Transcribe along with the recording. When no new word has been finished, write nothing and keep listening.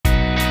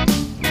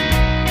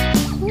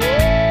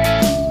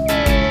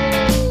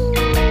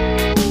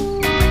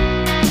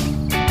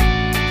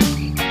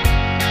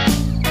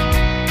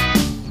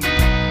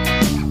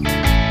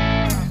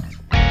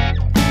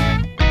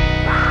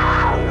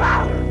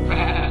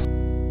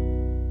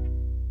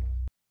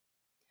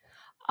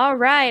All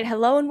right.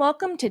 Hello and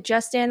welcome to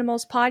Just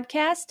Animals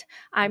Podcast.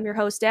 I'm your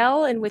host,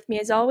 Elle, and with me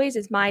as always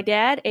is my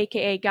dad,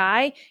 aka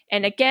Guy,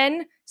 and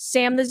again,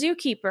 Sam the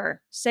zookeeper.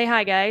 Say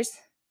hi, guys.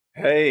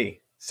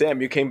 Hey,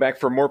 Sam, you came back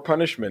for more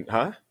punishment,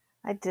 huh?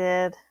 I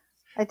did.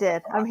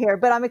 I'm here,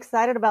 but I'm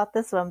excited about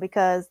this one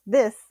because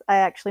this I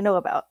actually know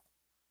about.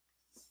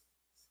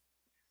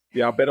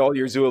 Yeah, I'll bet all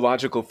your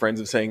zoological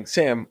friends are saying,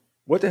 Sam,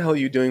 what the hell are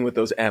you doing with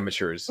those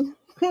amateurs?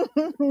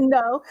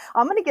 No,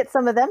 I'm going to get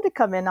some of them to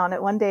come in on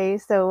it one day,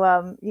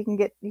 so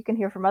you can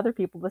hear from other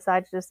people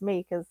besides just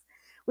me because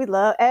we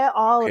love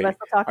all of us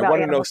will talk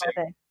about animals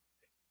all day.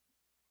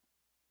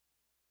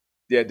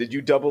 Yeah, did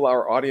you double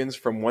our audience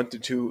from 1 to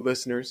 2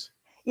 listeners?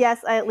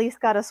 Yes, I at least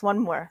got us one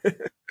more.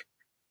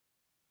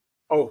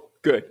 Oh,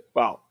 good.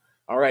 Wow.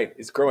 All right,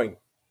 it's growing.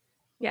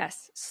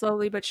 Yes,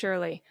 slowly but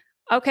surely.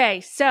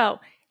 Okay,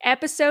 so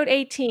episode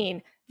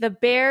 18, the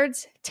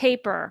Baird's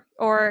Tapir,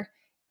 or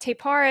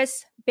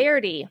Tapirus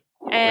bairdi.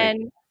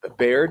 And the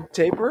Baird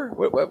tapir?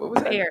 What was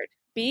that? Baird.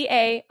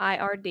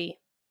 B-A-I-R-D.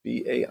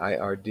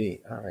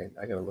 B-A-I-R-D. All right,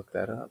 I got to look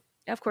that up.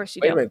 Of course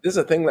you do. do. Wait a minute, this is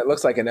a thing that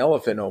looks like an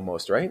elephant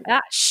almost, right?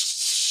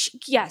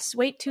 Yes,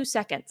 wait 2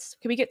 seconds.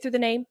 Can we get through the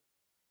name?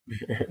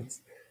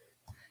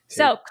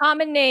 So,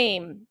 common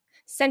name,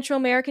 Central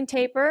American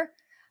tapir.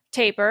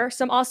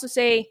 Some also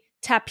say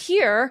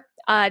tapir,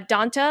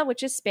 Danta,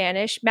 which is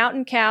Spanish,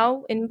 mountain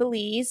cow in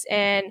Belize,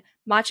 and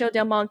Macho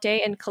del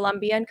Monte in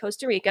Colombia and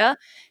Costa Rica.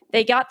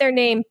 They got their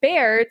name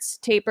Baird's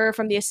tapir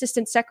from the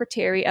assistant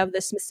secretary of the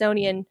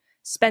Smithsonian,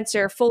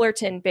 Spencer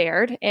Fullerton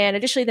Baird. And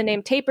additionally, the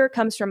name tapir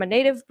comes from a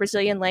native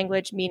Brazilian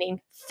language meaning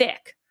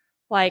thick,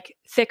 like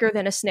thicker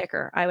than a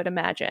Snicker, I would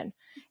imagine.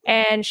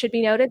 And should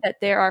be noted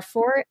that there are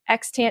 4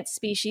 extant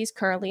species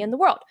currently in the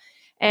world.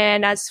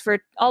 And as for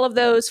all of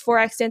those 4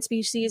 extant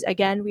species,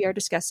 again, we are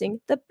discussing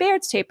the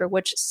Baird's tapir,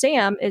 which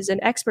Sam is an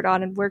expert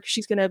on, and where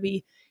she's going to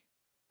be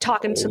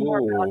talking some more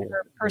about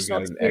her personal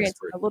experience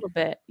in a little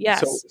bit.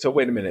 Yes. So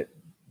wait a minute.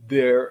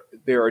 There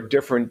are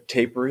different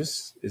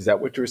tapirs. Is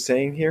that what you're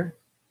saying here?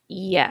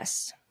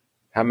 Yes.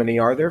 How many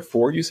are there?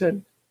 4, you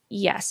said?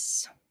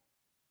 Yes.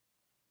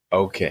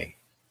 Okay.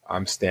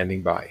 I'm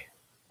standing by.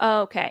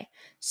 Okay.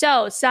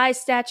 So size,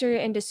 stature,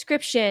 and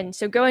description.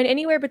 So growing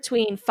anywhere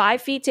between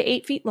 5 feet to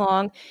 8 feet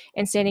long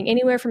and standing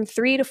anywhere from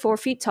 3 to 4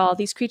 feet tall,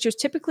 these creatures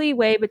typically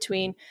weigh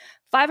between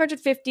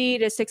 550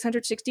 to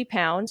 660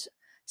 pounds.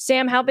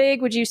 Sam, how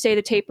big would you say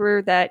the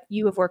tapir that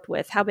you have worked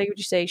with, how big would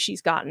you say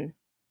she's gotten?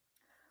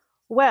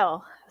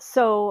 Well,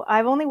 so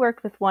I've only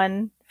worked with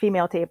one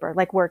female tapir,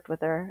 worked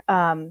with her,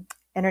 and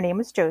her name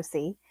was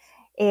Josie.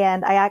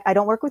 And I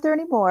don't work with her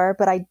anymore,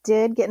 but I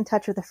did get in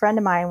touch with a friend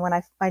of mine when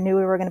I knew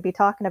we were going to be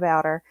talking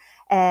about her.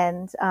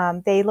 And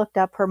they looked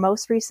up her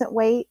most recent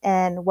weight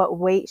and what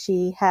weight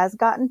she has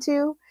gotten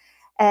to.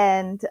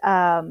 And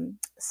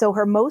so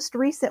her most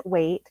recent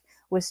weight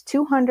was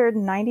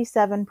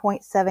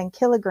 297.7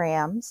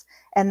 kilograms,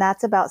 and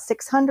that's about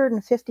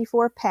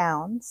 654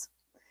 pounds.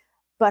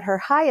 But her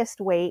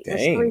highest weight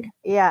was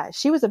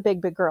she was a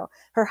big girl.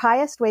 Her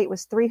highest weight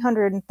was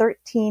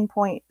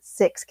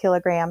 313.6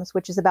 kilograms,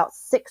 which is about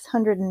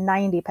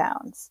 690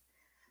 pounds.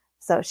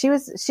 So she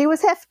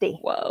was hefty.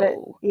 Whoa. But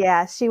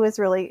yeah, she's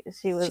a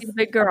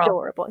big girl.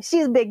 Adorable.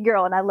 She's a big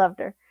girl, and I loved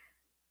her.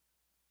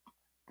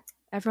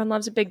 Everyone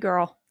loves a big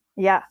girl.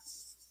 Yeah.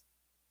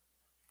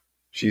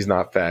 She's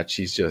not fat.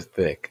 She's just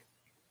thick.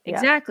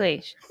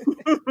 Exactly.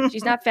 Yeah.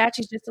 She's not fat.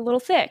 She's just a little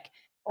thick.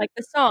 Like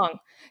the song.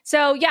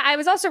 So yeah, I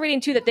was also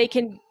reading too that they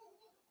can.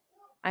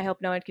 I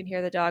hope no one can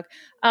hear the dog.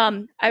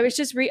 I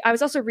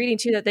was also reading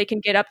too that they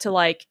can get up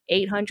to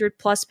 800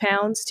 plus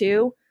pounds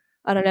too.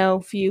 I don't know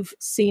if you've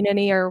seen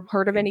any or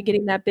heard of any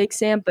getting that big,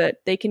 Sam,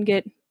 but they can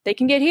get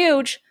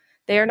huge.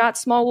 They are not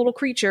small little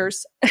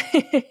creatures.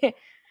 I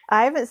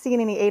haven't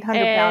seen any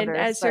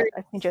 800-pounders. But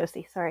I think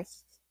Josie. Sorry.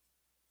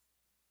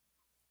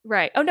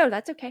 Right. Oh no,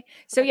 that's okay.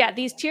 So yeah,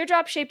 these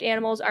teardrop-shaped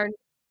animals are.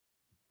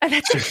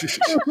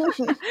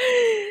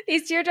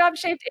 These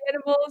teardrop-shaped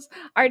animals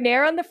are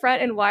narrow in the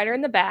front and wider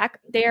in the back.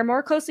 They are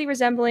more closely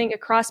resembling a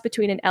cross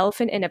between an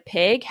elephant and a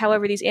pig.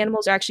 However, these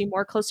animals are actually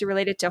more closely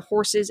related to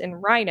horses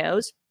and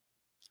rhinos.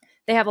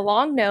 They have a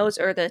long nose,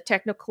 or the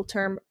technical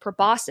term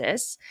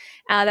proboscis,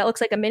 that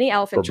looks like a mini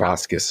elephant.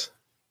 Proboscis.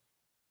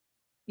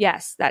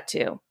 Yes, that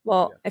too.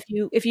 Well, yeah.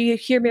 If you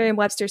hear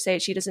Merriam-Webster say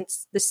it, she doesn't.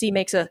 The C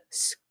makes a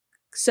s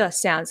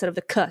sound instead of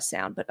the k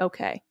sound. But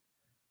okay.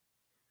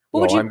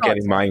 Well, I'm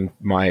getting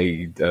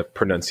my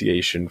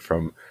pronunciation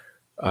from,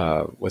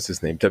 what's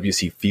his name?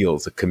 W.C.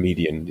 Fields, a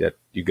comedian that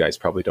you guys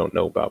probably don't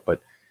know about. But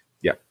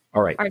yeah,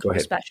 all right, go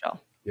ahead.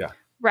 Special. Yeah.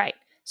 Right.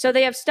 So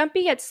they have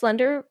stumpy yet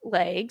slender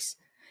legs,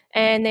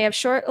 and they have a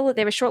short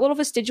little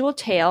vestigial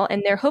tail,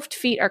 and their hoofed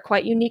feet are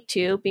quite unique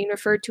too, being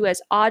referred to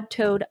as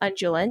odd-toed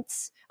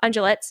undulates.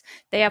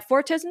 They have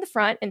 4 toes in the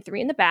front and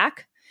 3 in the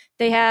back.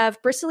 They have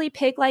bristly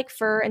pig-like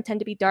fur and tend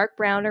to be dark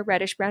brown or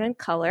reddish brown in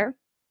color.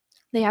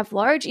 They have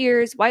large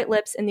ears, white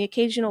lips, and the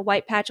occasional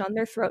white patch on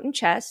their throat and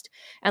chest.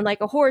 And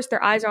like a horse,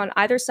 their eyes are on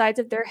either sides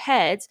of their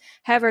heads.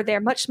 However, they're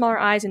much smaller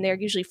eyes, and they're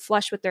usually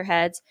flush with their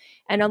heads.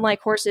 And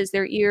unlike horses,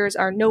 their ears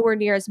are nowhere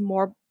near as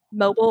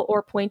mobile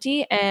or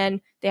pointy,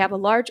 and they have a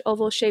large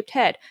oval-shaped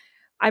head.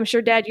 I'm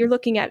sure, Dad, you're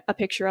looking at a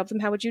picture of them.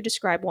 How would you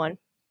describe one?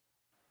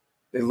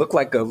 They look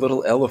like a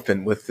little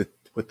elephant with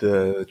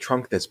the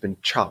trunk that's been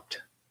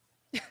chopped.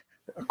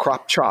 A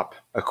cropped trunk.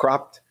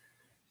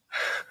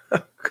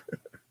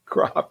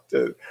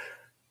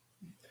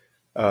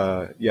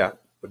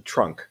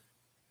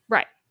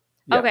 Right.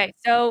 Yeah. Okay.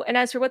 So, and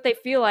as for what they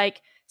feel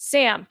like,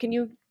 Sam, can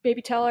you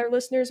maybe tell our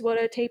listeners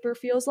what a tapir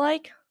feels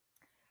like?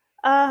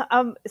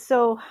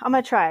 So I'm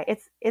gonna try.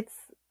 It's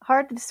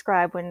hard to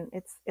describe when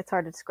it's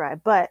hard to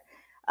describe, but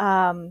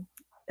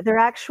their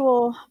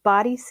actual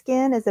body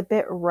skin is a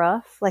bit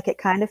rough. Like it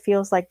kind of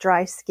feels like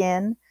dry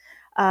skin.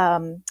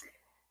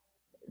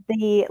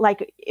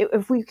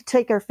 If we could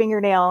take our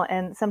fingernail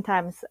and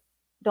sometimes,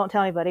 don't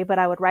tell anybody, but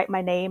I would write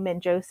my name in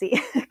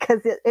Josie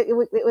because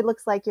it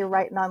looks like you're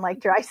writing on like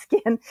dry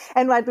skin,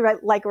 and I'd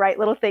write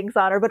little things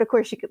on her. But of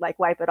course you could like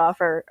wipe it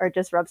off or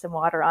just rub some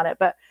water on it.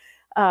 But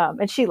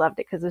and she loved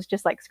it because it was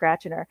just like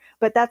scratching her.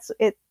 But that's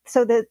it.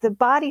 So the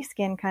body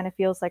skin kind of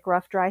feels like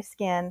rough, dry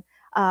skin.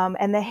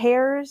 And the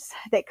hairs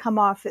that come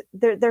off,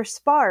 they're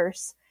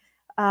sparse,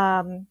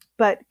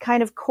 but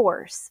kind of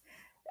coarse.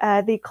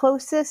 The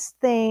closest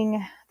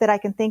thing that I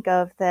can think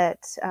of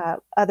that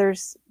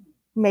others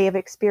may have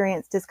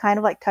experienced is kind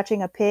of like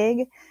touching a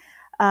pig.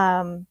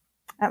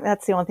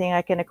 That's the only thing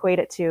I can equate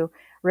it to,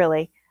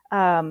 really.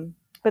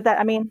 But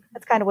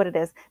that's kind of what it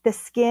is. The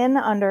skin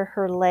under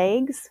her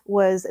legs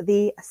was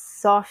the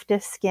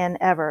softest skin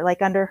ever,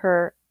 like under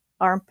her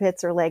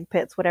armpits or leg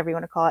pits, whatever you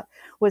want to call it,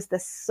 was the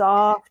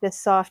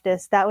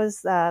softest. That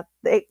was,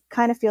 it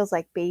kind of feels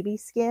like baby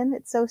skin.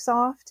 It's so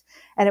soft.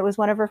 And it was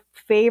one of her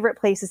favorite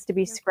places to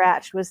be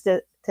scratched, was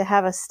to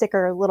have a stick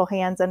her little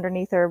hands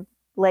underneath her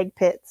leg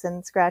pits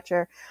and scratch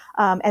her.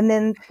 And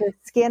then the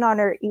skin on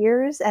her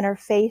ears and her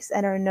face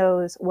and her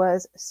nose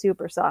was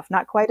super soft.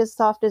 Not quite as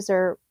soft as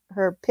her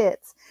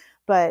pits,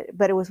 but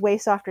it was way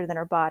softer than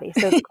her body.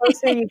 So the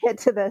closer you get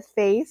to the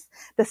face,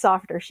 the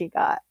softer she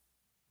got.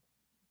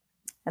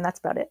 And that's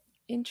about it.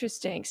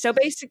 Interesting. So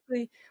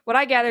basically what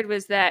I gathered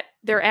was that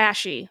they're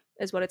ashy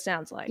is what it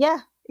sounds like. Yeah.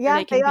 And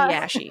they can be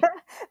ashy.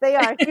 They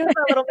are. She was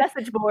a little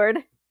message board.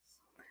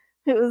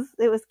 It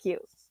was cute.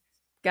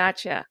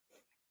 Gotcha.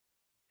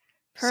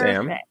 Perfect.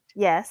 Sam?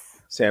 Yes.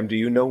 Sam, do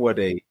you know what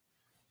a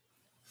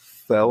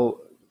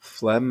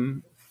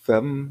phlegm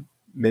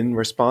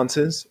response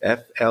is?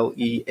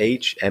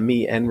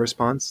 FLEHMEN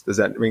response? Does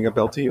that ring a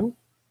bell to you?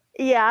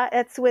 Yeah,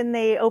 it's when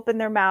they open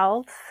their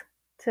mouths.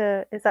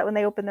 Is that when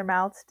they open their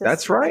mouths?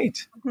 That's right.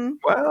 Mm-hmm.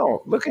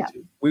 Wow. Look at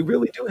you. We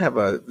really do have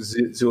a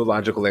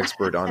zoological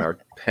expert on our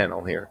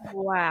panel here.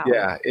 Wow.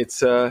 Yeah.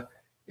 It's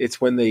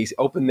when they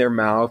open their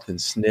mouth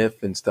and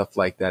sniff and stuff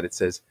like that. It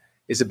says,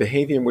 is a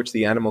behavior in which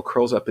the animal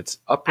curls up its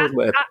upper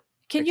lip.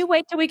 Can you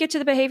wait till we get to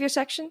the behavior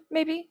section,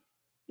 maybe?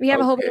 We have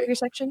a whole behavior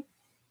section.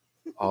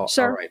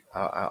 Sure. All right.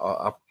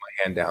 I'll put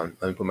my hand down.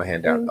 Let me put my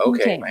hand down.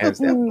 Okay. My hand's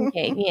down.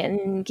 Okay. Yeah, okay.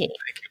 Thank you.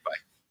 Bye.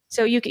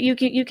 So you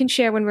can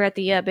share when we're at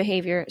the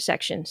behavior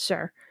section,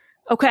 sir.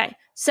 Okay.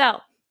 So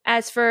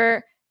as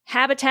for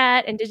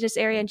habitat, indigenous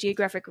area, and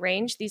geographic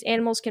range, these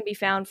animals can be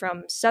found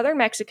from southern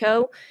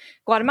Mexico,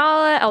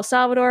 Guatemala, El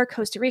Salvador,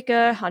 Costa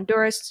Rica,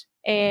 Honduras,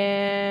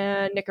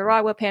 and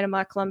Nicaragua,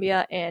 Panama,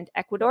 Colombia, and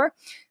Ecuador.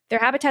 Their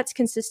habitats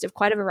consist of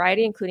quite a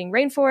variety, including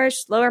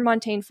rainforests, lower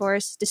montane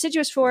forests,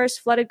 deciduous forests,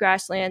 flooded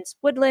grasslands,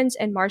 woodlands,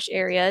 and marsh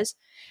areas.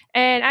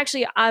 And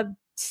actually,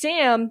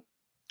 Sam,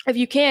 if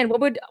you can,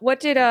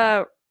 what did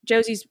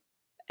Josie's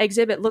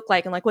exhibit look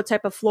like, and like what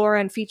type of flora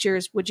and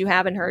features would you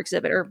have in her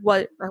exhibit, or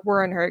what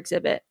were in her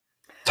exhibit?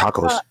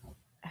 Tacos.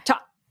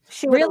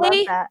 She would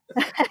really? Have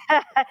loved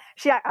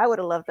that. I would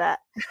have loved that.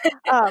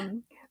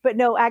 But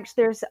no,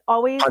 actually, there's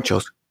always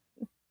ponchos.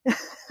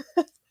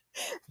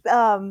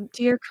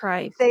 Dear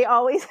Christ, they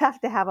always have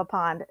to have a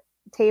pond.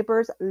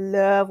 Tapirs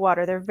love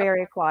water; they're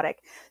very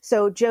aquatic.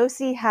 So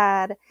Josie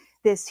had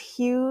this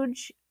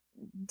huge,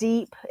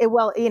 deep. It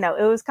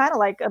was kind of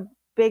like a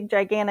big,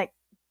 gigantic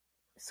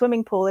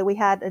swimming pool. We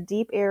had a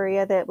deep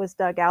area that was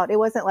dug out. It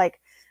wasn't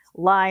like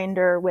lined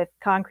or with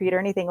concrete or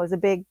anything. It was a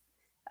big,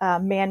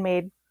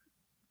 man-made,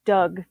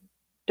 dug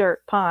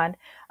dirt pond.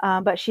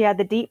 But she had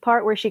the deep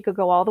part where she could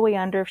go all the way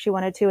under if she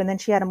wanted to. And then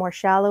she had a more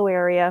shallow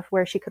area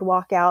where she could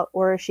walk out,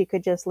 or she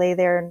could just lay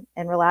there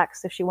and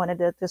relax if she wanted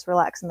to just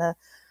relax in the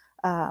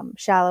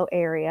shallow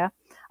area.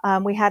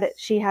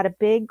 She had a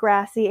big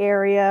grassy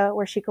area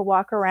where she could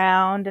walk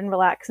around and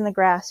relax in the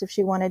grass if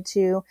she wanted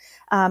to,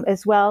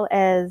 as well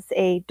as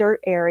a dirt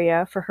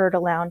area for her to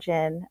lounge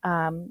in.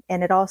 And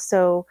it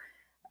also,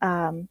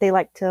 they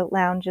like to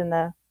lounge in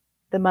the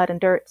mud and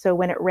dirt. So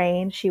when it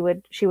rained, she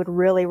would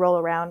really roll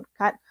around,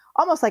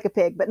 almost like a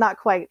pig, but not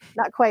quite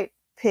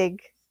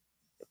pig,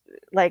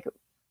 like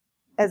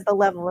as the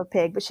level of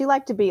pig, but she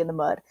liked to be in the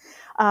mud.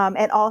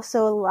 And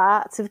also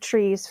lots of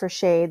trees for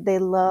shade. They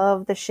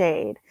love the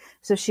shade.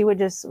 So she would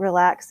just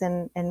relax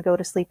and go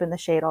to sleep in the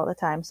shade all the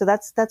time. So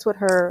that's what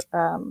her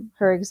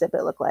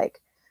exhibit looked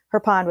like. Her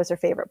pond was her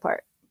favorite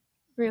part.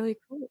 Really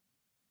cool.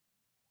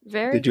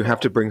 Very Did you have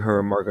to bring her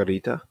a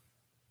margarita?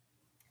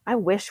 I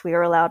wish we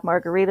were allowed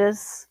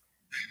margaritas.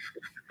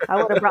 I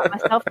would have brought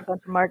myself a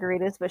bunch of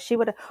margaritas, but she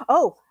would have.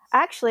 Oh,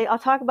 actually, I'll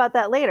talk about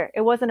that later.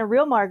 It wasn't a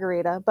real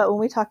margarita, but when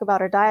we talk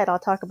about her diet, I'll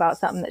talk about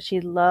something that she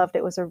loved.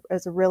 It was a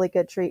really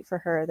good treat for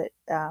her.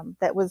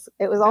 It was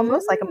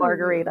almost like a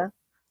margarita,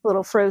 a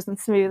little frozen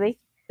smoothie.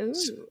 Ooh.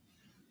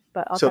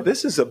 But so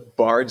this is a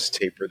Bard's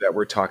taper that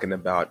we're talking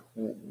about.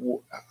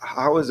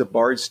 How is a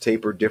Bard's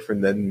taper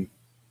different than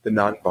the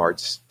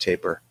non-Bard's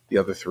taper, the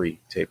other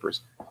three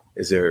tapers?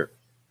 Is there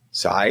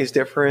size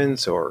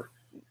difference or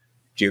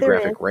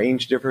geographic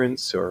range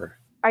difference, or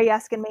are you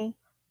asking me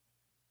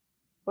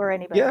or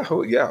anybody?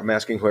 Yeah. I'm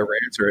asking whoever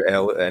answered.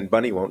 And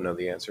Bunny won't know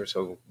the answer,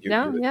 so you're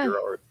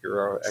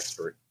our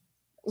expert.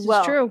 This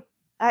is true.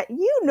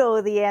 You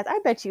know the answer. I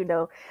bet you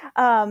know.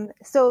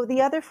 So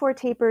the other four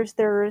tapers,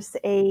 there's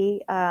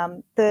three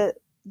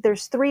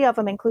of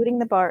them, including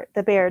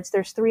the Bairds.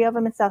 There's three of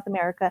them in South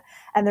America,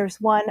 and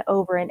there's one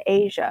over in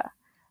Asia,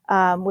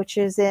 which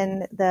is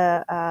in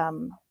the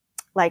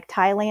like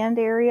Thailand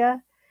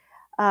area.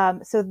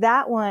 So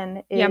that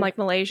one is like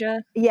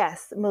Malaysia.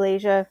 Yes,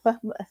 Malaysia,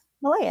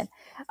 Malayan.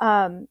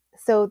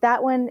 So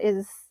that one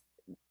is,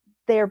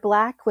 they're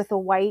black with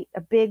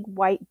a big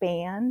white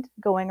band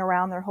going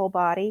around their whole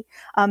body.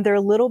 They're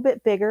a little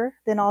bit bigger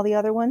than all the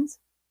other ones.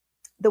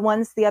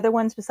 The other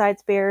ones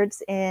besides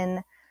Baird's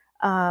in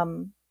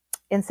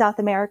South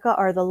America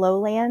are the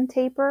lowland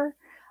taper.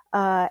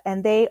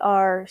 And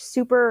they're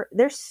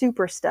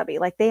super stubby.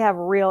 Like they have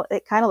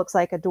it kind of looks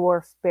like a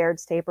dwarf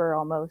Baird's taper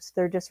almost.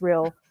 They're just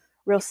real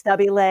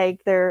stubby leg.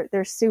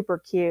 They're super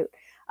cute.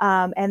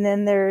 And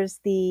then there's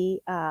the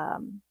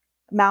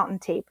mountain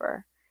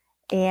taper,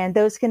 and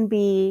those can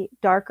be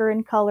darker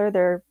in color.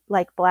 They're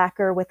like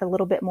blacker with a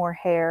little bit more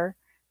hair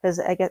because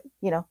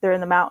they're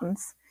in the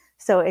mountains,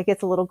 so it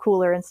gets a little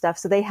cooler and stuff.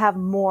 So they have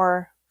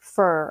more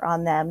fur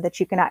on them that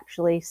you can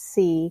actually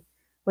see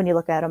when you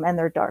look at them, and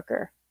they're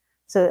darker.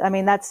 So I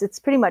mean it's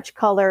pretty much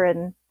color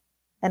and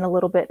a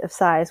little bit of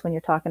size when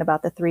you're talking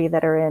about the three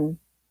that are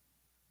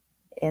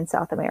in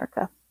South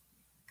America.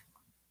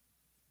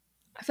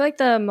 I feel like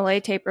the Malay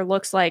taper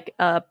looks like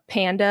a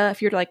panda.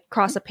 If you're to like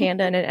cross a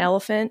panda and an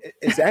elephant,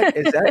 is that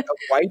a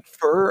white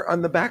fur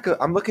on the back?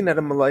 I'm looking at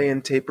a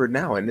Malayan taper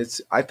now, and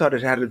I thought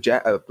it had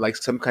like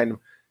some kind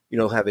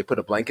of, how they put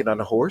a blanket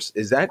on a horse.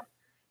 Is that?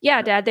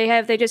 Yeah, Dad.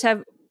 They just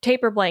have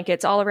taper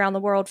blankets all around the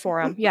world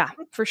for them. Yeah,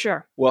 for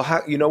sure.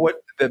 Well, you know what?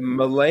 The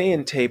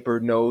Malayan taper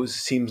nose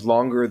seems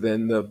longer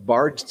than the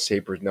Bard's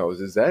taper nose.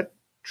 Is that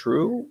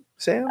true,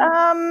 Sam?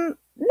 Not.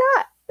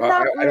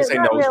 I don't say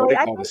nose. Really. What do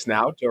they call the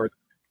snout or?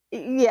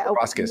 Yeah,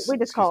 proboscis, we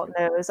just call it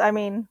nose. I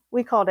mean,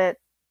 we called it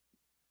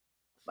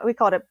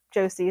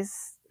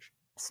Josie's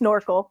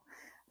snorkel.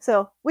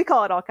 So we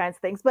call it all kinds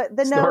of things. But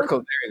the snorkel,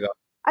 nose, there you go.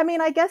 I mean,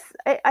 I guess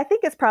I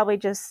think it's probably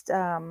just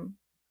a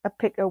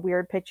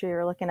weird picture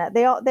you're looking at.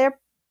 They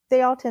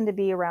all tend to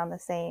be around the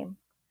same.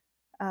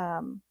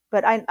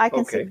 But I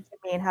can see what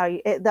you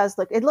mean.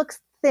 It looks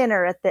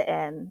thinner at the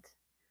end.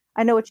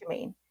 I know what you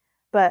mean,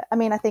 but I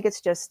mean, I think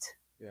it's just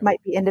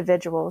might be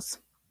individuals,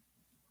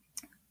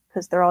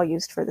 because they're all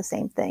used for the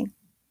same thing.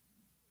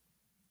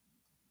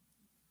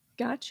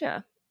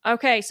 Gotcha.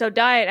 Okay, so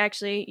diet,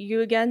 actually, you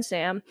again,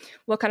 Sam.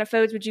 What kind of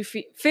foods would you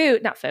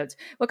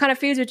What kind of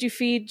foods would you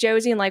feed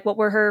Josie, and like what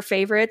were her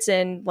favorites,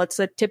 and what's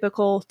a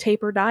typical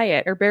taper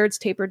diet or Baird's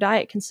taper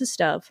diet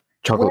consist of?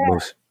 Chocolate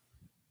mousse.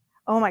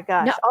 Oh my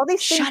gosh, all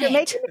these things are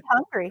making me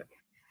hungry.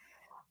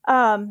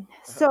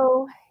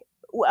 So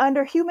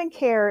under human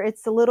care,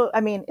 it's a little,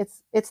 I mean,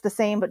 it's the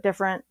same but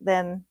different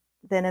than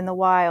in the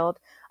wild.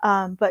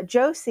 But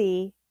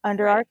Josie,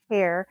 under our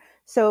care,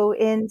 so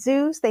in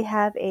zoos they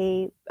have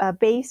a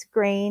base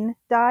grain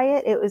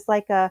diet. It's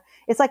like a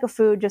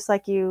food just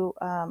like you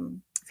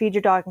feed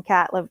your dog and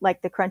cat,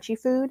 like the crunchy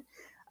food,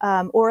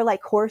 or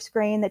like horse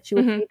grain that you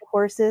would feed the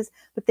horses.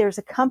 But there's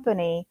a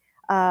company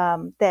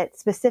that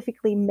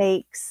specifically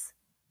makes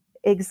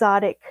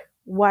exotic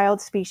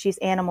wild species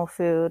animal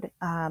food,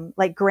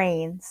 like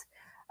grains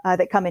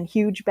that come in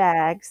huge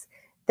bags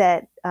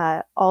that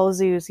all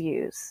zoos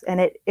use,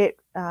 and it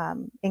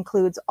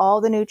includes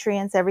all the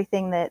nutrients,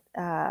 everything that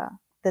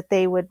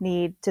they would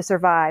need to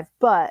survive.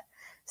 But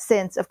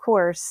since, of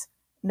course,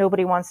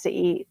 nobody wants to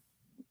eat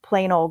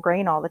plain old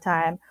grain all the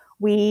time,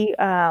 we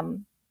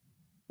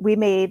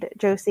made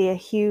Josie a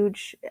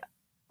huge,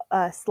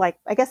 like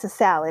I guess a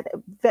salad.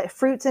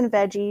 Fruits and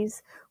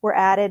veggies were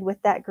added with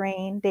that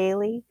grain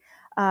daily.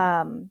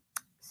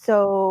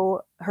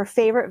 So her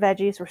favorite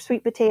veggies were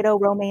sweet potato,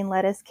 romaine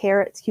lettuce,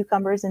 carrots,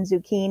 cucumbers, and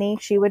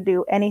zucchini. She would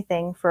do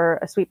anything for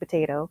a sweet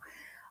potato.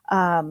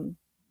 And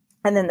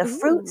then the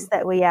fruits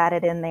that we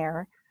added in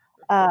there,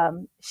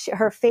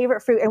 her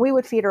favorite fruit, and we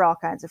would feed her all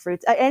kinds of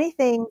fruits.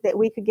 Anything that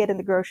we could get in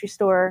the grocery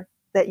store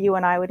that you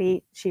and I would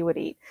eat, she would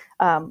eat,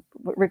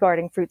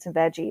 regarding fruits and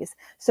veggies.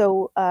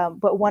 So,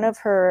 but one of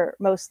her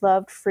most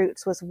loved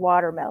fruits was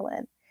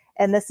watermelon.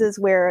 And this is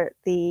where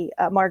the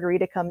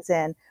margarita comes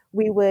in.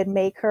 We would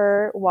make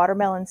her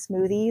watermelon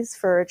smoothies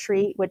for a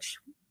treat, which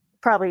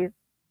probably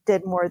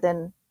did more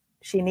than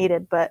she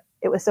needed, but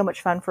it was so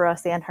much fun for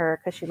us and her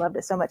because she loved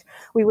it so much.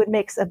 We would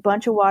mix a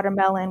bunch of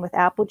watermelon with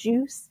apple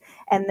juice,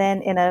 and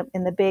then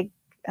in the big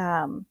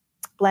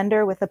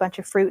blender with a bunch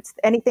of fruits,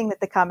 anything that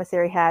the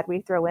commissary had,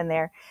 we throw in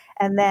there.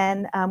 And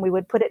then we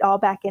would put it all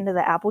back into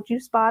the apple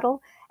juice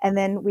bottle. And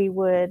then we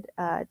would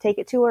take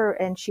it to her,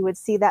 and she would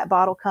see that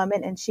bottle come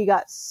in, and she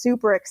got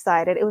super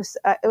excited. It was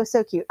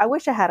so cute. I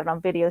wish I had it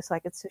on video so I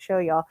could show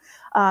y'all.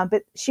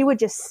 But she would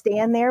just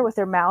stand there with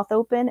her mouth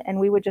open, and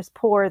we would just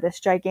pour this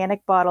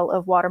gigantic bottle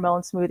of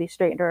watermelon smoothie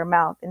straight into her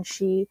mouth. And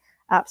she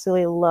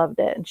absolutely loved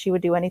it. And she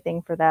would do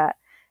anything for that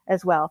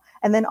as well.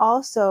 And then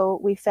also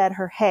we fed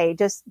her hay,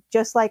 just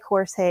like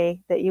horse hay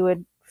that you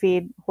would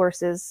feed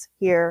horses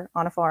here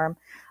on a farm.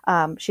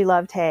 She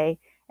loved hay,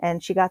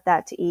 and she got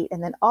that to eat.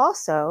 And then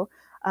also,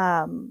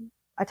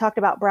 I talked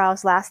about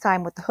browse last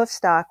time with the hoof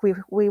stock.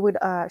 We would,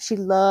 she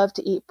loved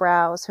to eat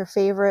browse. Her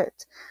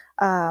favorite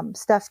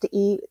stuff to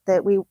eat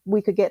that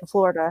we could get in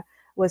Florida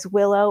was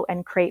willow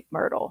and crepe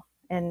myrtle.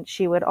 And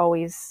she would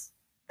always,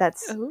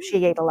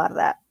 she ate a lot of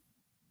that.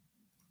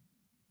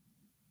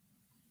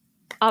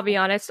 I'll be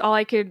honest, all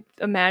I could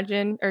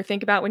imagine or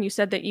think about when you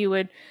said that you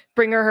would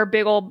bring her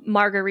big old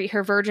margarita,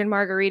 her virgin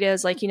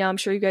margaritas, like, I'm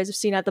sure you guys have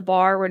seen at the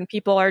bar when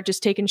people are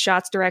just taking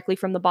shots directly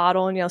from the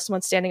bottle, and,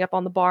 someone's standing up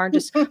on the bar and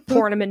just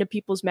pouring them into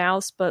people's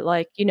mouths. But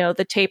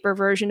the taper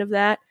version of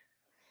that.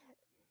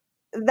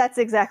 That's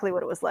exactly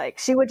what it was like.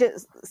 She would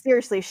just,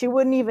 seriously, she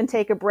wouldn't even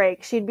take a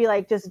break. She'd be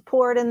like, just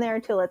pour it in there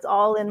until it's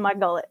all in my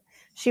gullet.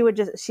 She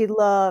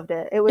loved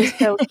it. It was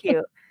so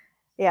cute.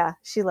 Yeah,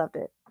 she loved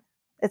it.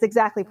 It's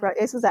exactly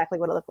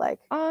what it looked like.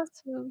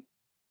 Awesome.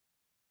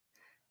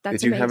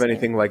 Did you have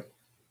anything like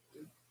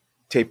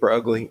Taper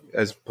Ugly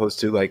as opposed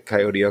to like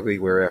Coyote Ugly,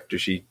 where after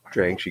she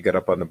drank, she got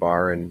up on the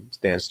bar and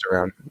danced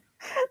around?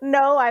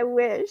 No, I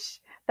wish.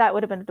 That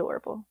would have been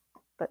adorable,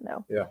 but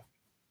no. Yeah.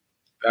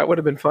 That would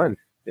have been fun.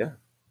 Yeah.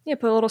 Yeah,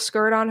 put a little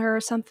skirt on her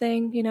or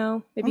something,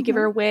 maybe give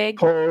her a wig.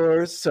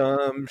 Pour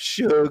some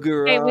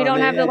sugar on we don't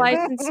have it. the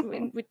license.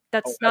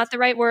 That's not the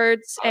right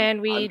words,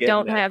 and we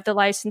don't have the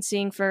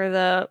licensing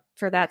for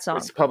that song.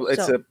 It's public.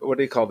 It's what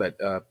do you call that?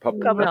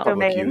 Public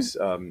domain. Use.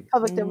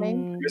 Public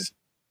domain.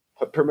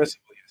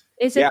 Permissible use.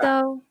 Is it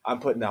though?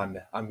 I'm getting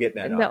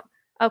that on.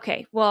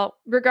 Okay, well,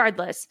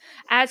 regardless,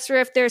 as for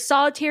if they're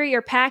solitary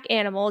or pack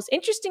animals,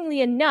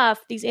 interestingly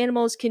enough, these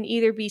animals can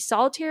either be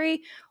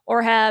solitary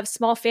or have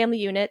small family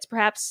units.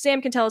 Perhaps Sam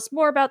can tell us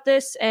more about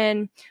this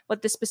and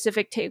what the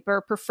specific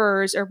taper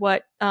prefers, or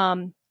what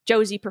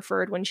Josie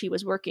preferred when she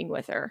was working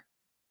with her.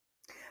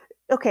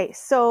 Okay,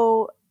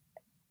 so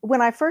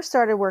when I first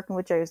started working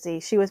with Josie,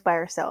 she was by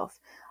herself.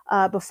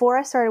 Before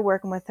I started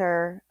working with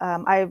her,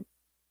 I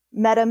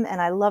met him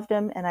and I loved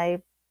him and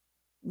I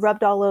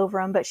rubbed all over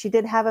him, but she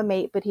did have a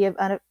mate, but he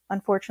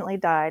unfortunately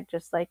died,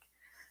 just like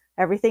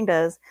everything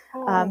does.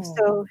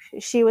 So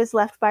she was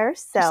left by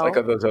herself. Just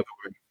like those other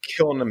women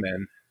killing the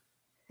men.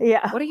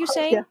 Yeah. What are you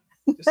saying?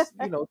 Yeah. Just,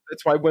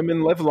 that's why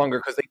women live longer,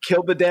 because they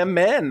kill the damn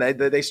men.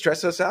 They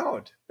stress us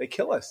out. They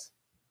kill us.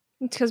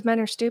 It's because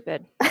men are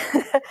stupid.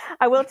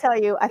 I will tell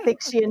you, I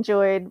think she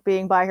enjoyed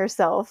being by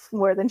herself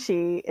more than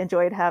she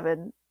enjoyed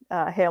having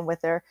him with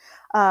her.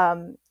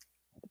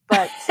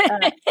 But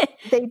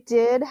they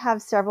did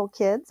have several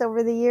kids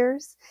over the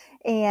years,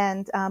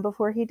 and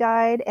before he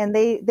died, and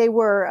they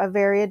were a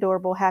very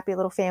adorable, happy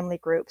little family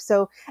group.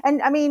 So,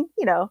 and I mean,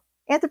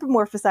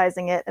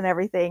 anthropomorphizing it and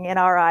everything in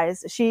our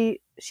eyes, she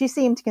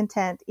seemed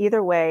content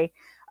either way.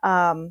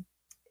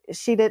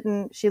 She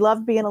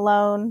loved being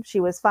alone.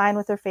 She was fine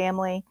with her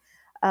family.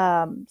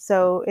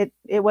 So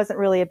it wasn't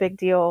really a big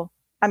deal.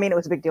 I mean, it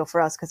was a big deal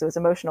for us because it was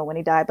emotional when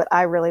he died, but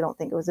I really don't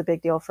think it was a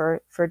big deal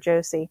for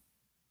Josie.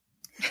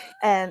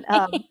 And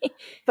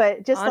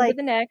but just on like to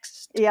the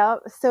next. Yeah.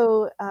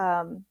 So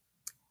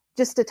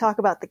just to talk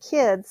about the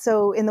kids.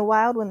 So in the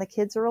wild, when the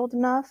kids are old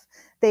enough,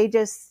 they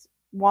just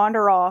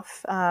wander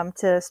off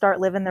to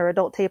start living their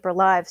adult taper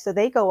lives. So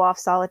they go off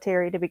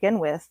solitary to begin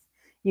with,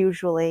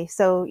 usually.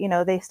 So,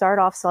 they start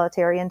off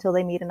solitary until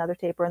they meet another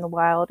taper in the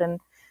wild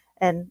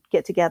and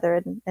get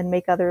together and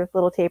make other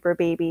little taper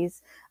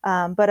babies.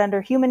 But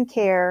under human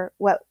care,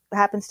 what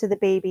happens to the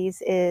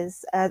babies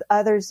is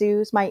other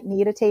zoos might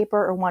need a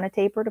taper or want a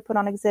taper to put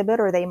on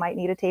exhibit, or they might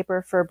need a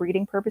taper for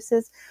breeding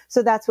purposes.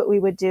 So that's what we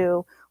would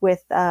do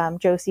with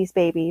Josie's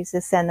babies,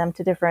 is send them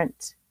to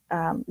different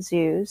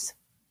zoos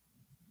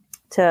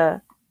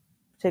to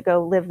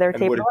go live their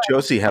taper. What did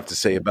Josie have to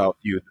say about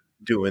you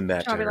doing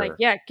that to her? Like,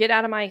 yeah, get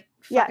out of my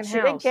fucking she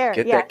house. didn't care.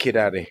 Get that kid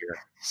out of here.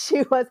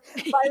 She was,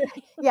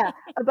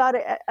 about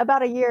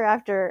a year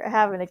after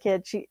having a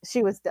kid,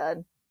 she was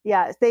done.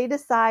 Yeah, they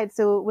decide.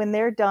 So when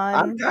they're done,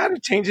 I'm tired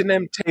of changing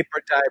them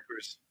taper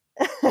diapers.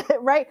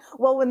 Right.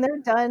 Well, when they're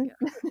done,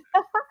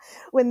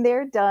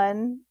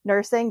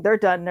 nursing, they're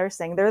done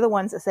nursing. They're the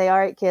ones that say, "All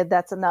right, kid,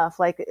 that's enough."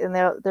 Like, and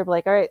they're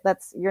like, "All right,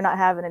 you're not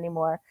having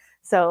anymore."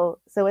 So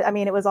I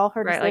mean, it was all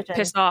her decision. Like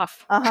pissed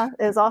off.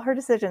 It was all her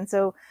decision.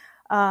 So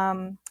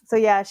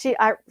yeah, she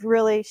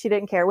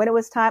didn't care. When it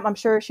was time, I'm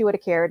sure she would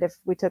have cared if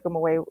we took them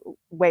away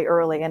way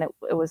early and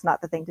it was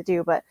not the thing to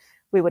do, but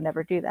we would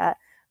never do that.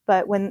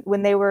 But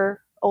when they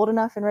were old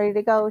enough and ready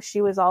to go,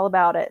 she was all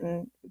about it,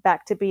 and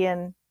back to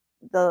being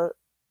the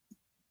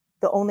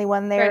only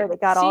one there that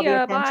got all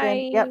the attention.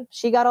 Bye. Yep,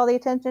 she got all the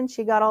attention.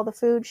 She got all the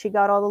food. She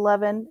got all the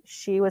loving.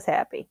 She was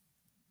happy.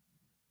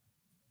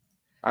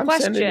 I'm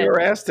sending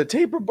your ass to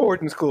Taper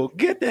boarding school.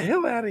 Get the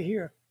hell out of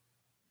here.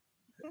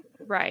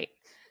 Right.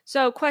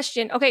 So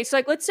question. Okay, so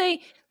like let's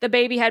say the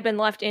baby had been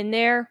left in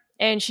there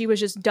and she was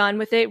just done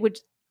with it.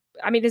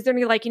 Is there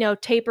any like,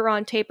 taper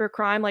on taper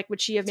crime? Like would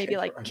she have maybe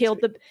like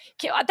killed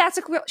that's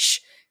a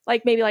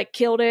like maybe like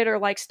killed it or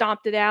like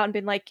stomped it out and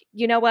been like,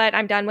 you know what,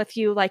 I'm done with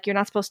you. Like you're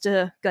not supposed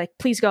to, like,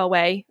 please go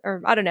away.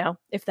 Or I don't know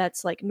if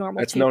that's like normal.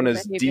 That's known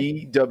as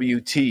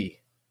DWT,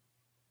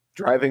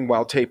 driving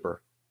while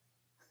taper.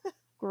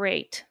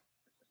 Great.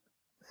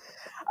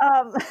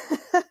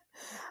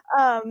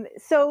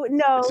 So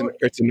no,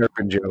 it's a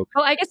Nerpin joke.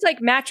 Oh, I guess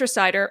like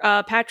matricide or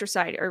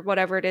patricide or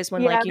whatever it is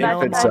when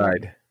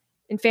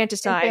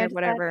infanticide or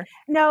whatever.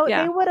 No,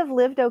 they would have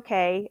lived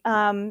okay.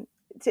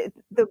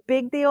 The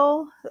big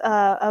deal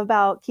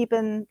about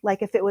keeping,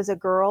 like if it was a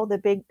girl,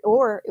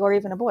 or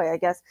even a boy, I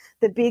guess,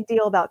 the big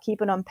deal about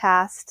keeping them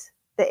past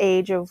the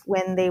age of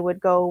when they would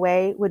go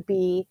away would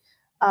be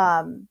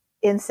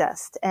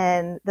incest,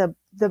 and the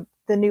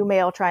new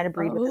male trying to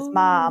breed with his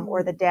mom,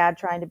 or the dad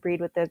trying to breed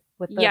with the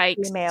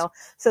female.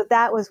 So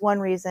that was one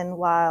reason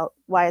why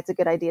it's a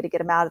good idea to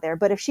get him out of there.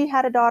 But if she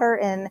had a daughter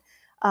and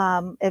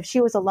if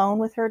she was alone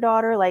with her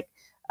daughter, like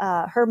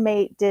her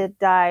mate did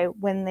die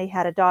when they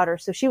had a daughter,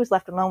 so she was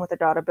left alone with her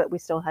daughter, but we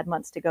still had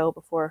months to go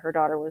before her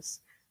daughter was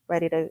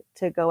ready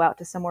to go out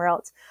to somewhere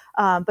else.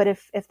 But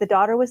if the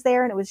daughter was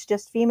there and it was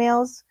just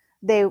females,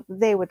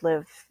 they would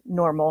live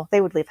normal.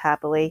 They would live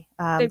happily.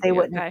 They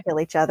wouldn't kill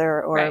each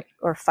other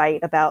or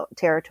fight about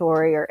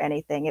territory or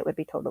anything. It would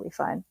be totally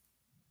fine.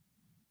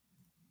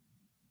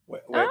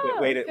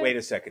 Wait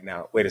a second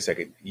now. Wait a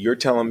second. You're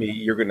telling me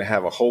you're going to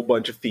have a whole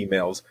bunch of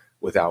females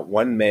without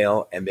one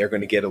male and they're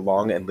going to get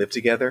along and live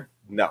together?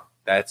 No,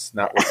 that's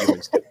not what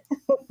humans do.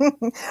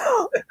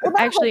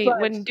 Actually,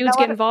 when dudes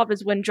get involved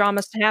is when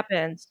drama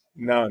happens.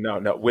 No.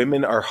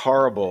 Women are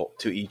horrible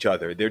to each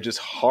other. They're just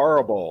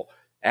horrible.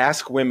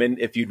 Ask women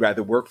if you'd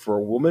rather work for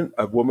a woman.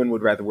 A woman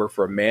would rather work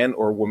for a man,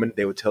 or a woman,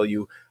 they would tell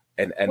you.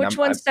 And which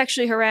one's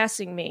sexually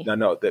harassing me?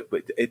 No. The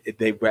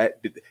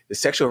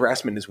sexual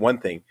harassment is one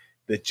thing.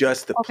 The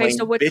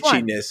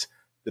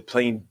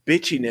plain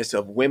bitchiness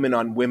of women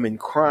on women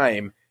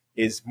crime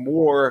is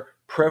more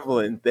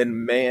prevalent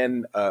than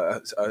man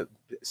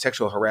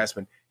sexual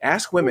harassment.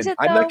 Ask women.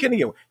 I'm not kidding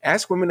you.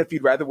 Ask women if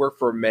you'd rather work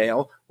for a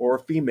male or a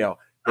female.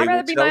 I'd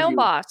rather be my own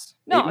boss.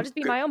 No, I'll just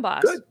be my own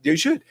boss. Good. You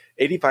should.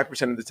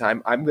 85% of the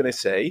time, I'm going to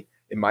say,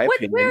 in my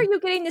opinion. Where are you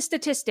getting this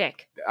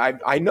statistic?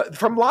 I know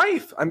from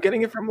life. I'm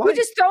getting it from life. You're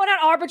just throwing out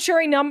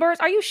arbitrary numbers.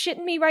 Are you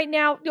shitting me right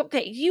now?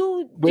 Okay,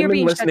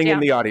 women listening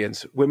in the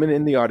audience. Women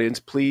in the audience,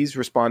 please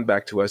respond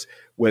back to us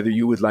whether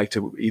you would like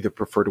to either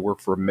prefer to work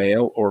for a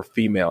male or a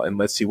female, and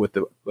let's see what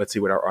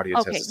our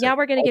audience has to say. Now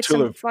we're going to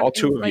get all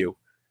two of you.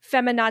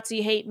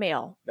 Feminazi hate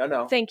mail.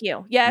 No. Thank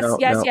you.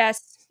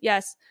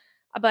 Yes.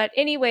 But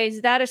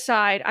anyways, that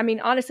aside, I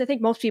mean, honestly, I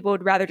think most people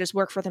would rather just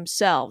work for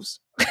themselves.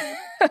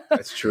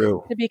 That's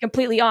true. To be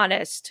completely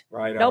honest.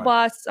 Right. No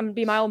boss. I'm going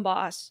to be my own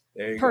boss.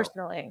 There you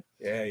personally.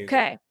 Go. Yeah.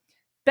 Okay.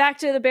 Back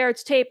to the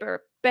Baird's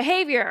taper.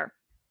 Behavior.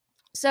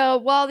 So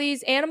while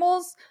these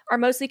animals are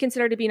mostly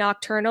considered to be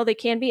nocturnal, they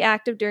can be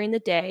active during the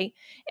day.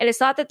 And it's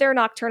thought that their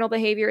nocturnal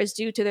behavior is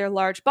due to their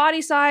large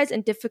body size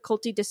and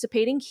difficulty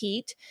dissipating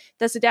heat.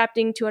 Thus,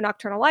 adapting to a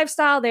nocturnal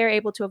lifestyle, they are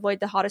able to avoid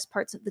the hottest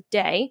parts of the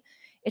day.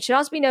 It should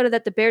also be noted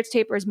that the Baird's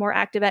taper is more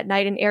active at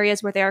night in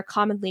areas where they are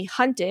commonly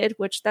hunted,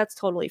 which that's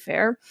totally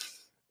fair.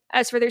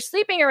 As for their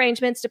sleeping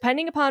arrangements,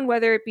 depending upon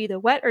whether it be the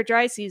wet or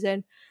dry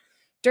season,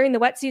 during the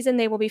wet season,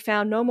 they will be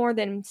found no more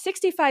than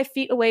 65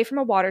 feet away from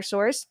a water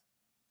source.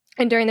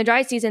 And during the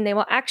dry season, they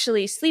will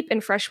actually sleep in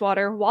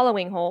freshwater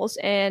wallowing holes.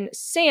 And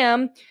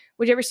Sam,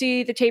 would you ever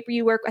see the taper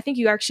you work? I think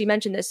you actually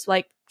mentioned this,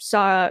 like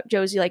saw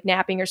Josie like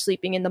napping or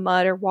sleeping in the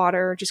mud or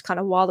water, or just kind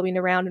of wallowing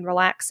around and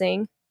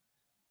relaxing.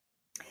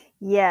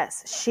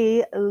 Yes,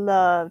 she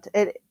loved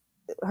it.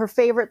 Her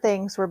favorite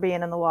things were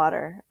being in the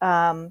water.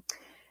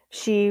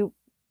 She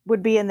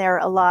would be in there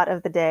a lot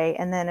of the day.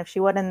 And then if she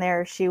wasn't in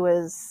there, she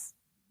was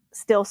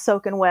still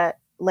soaking wet,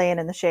 laying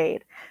in the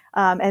shade.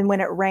 And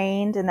when it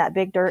rained in that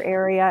big dirt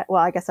area,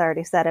 well, I guess I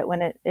already said it.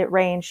 When it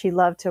rained, she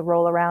loved to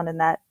roll around in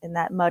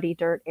that muddy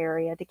dirt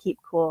area to keep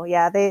cool.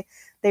 Yeah,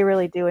 they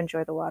really do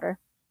enjoy the water.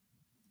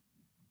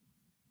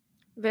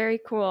 Very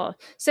cool.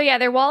 So yeah,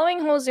 their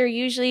wallowing holes are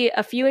usually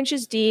a few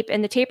inches deep,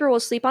 and the taper will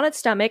sleep on its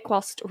stomach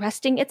whilst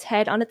resting its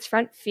head on its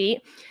front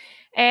feet.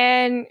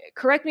 And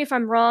correct me if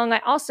I'm wrong, I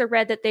also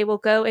read that they will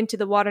go into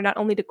the water not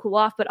only to cool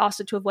off, but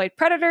also to avoid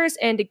predators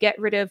and to get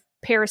rid of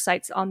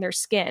parasites on their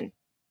skin.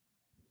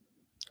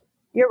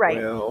 You're right.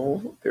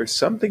 Well, there's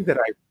something that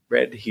I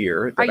read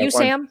here. Are you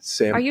Sam?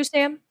 Are you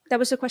Sam? That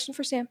was a question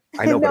for Sam.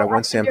 I know, but I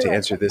want Sam to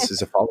answer this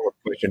as a follow-up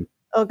question.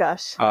 Oh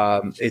gosh.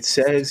 It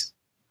says,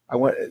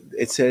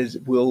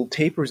 will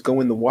tapirs go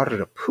in the water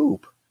to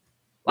poop?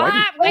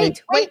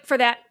 Wait for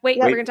that. Wait,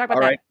 we're going to talk about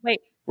that. Wait.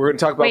 We're going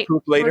to talk about Wait,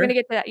 poop we're later. going to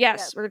get to that. Yes,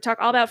 Yes. we're going to talk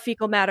all about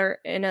fecal matter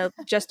in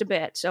just a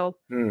bit. So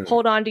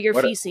hold on to your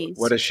feces.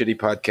 What a shitty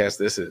podcast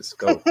this is.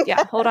 Go.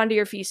 Yeah, hold on to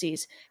your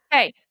feces.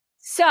 Okay,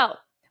 so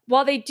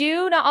while they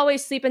do not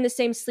always sleep in the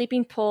same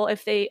sleeping pool,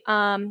 if they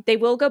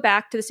will go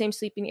back to the same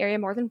sleeping area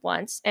more than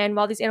once. And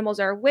while these animals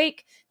are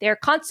awake, they are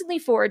constantly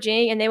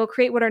foraging, and they will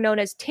create what are known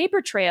as taper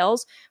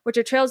trails, which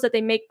are trails that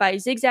they make by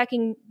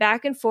zigzagging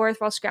back and forth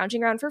while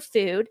scrounging around for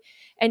food.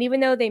 And even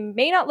though they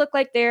may not look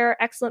like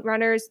they're excellent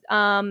runners,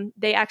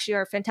 they actually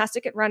are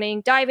fantastic at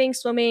running, diving,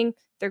 swimming.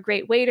 They're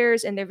great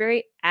waders, and they're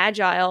very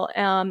agile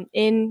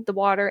in the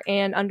water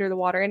and under the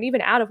water and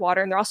even out of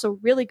water. And they're also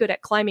really good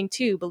at climbing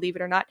too, believe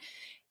it or not.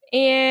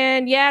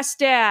 And yes,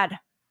 Dad.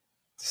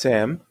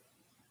 Sam,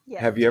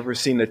 Yes. have you ever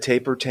seen a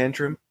taper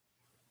tantrum?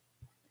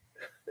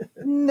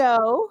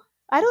 No,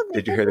 I don't think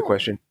Did you I hear the did.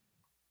 question?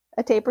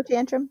 A taper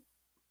tantrum?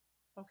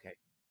 Okay.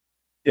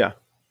 Yeah.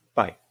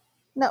 Bye.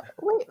 No,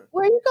 wait,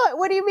 where are you going?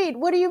 What do you mean?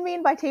 What do you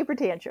mean by taper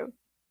tantrum?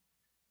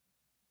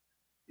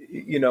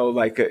 You know,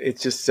 like it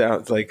just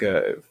sounds like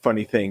a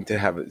funny thing to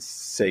have it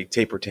say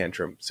taper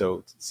tantrum.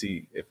 So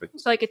see if it's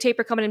It's like a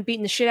taper coming and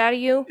beating the shit out of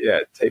you,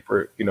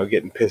 taper,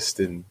 getting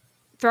pissed and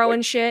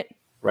throwing shit.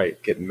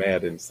 right, getting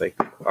mad, and it's like,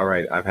 all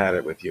right, I've had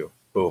it with you.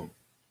 Boom.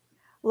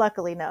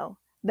 Luckily, no.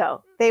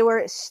 They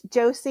were,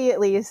 Josie at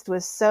least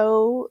was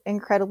so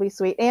incredibly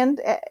sweet,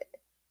 and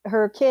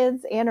her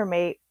kids and her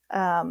mate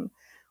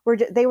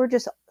they were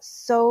just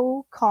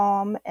so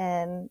calm,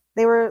 and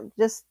they were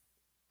just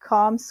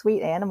calm,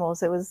 sweet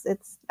animals.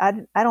 I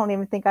don't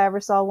even think I ever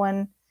saw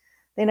one.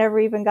 They never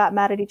even got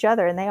mad at each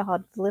other, and they all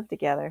had to live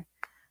together.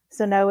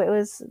 So no,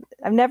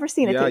 I've never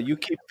seen it. Yeah, you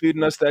keep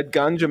feeding us that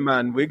ganja,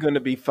 man. We're gonna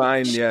be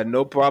fine. Yeah,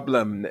 no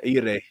problem,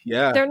 Ire.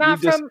 Yeah, They're not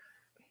from.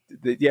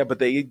 Yeah,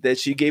 but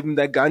she gave him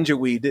that ganja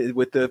weed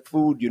with the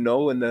food,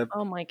 and the.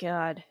 Oh my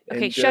God.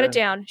 Okay, and, shut it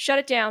down. Shut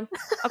it down.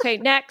 Okay,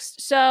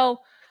 next. So,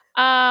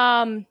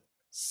 Sam,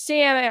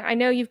 I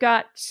know you've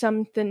got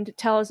something to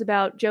tell us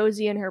about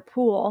Josie and her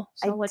pool,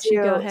 so I'll let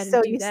you go ahead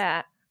and do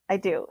that. I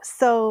do.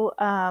 So,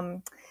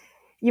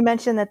 you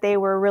mentioned that they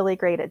were really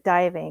great at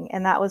diving,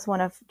 and that was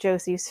one of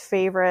Josie's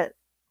favorite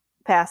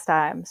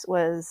pastimes,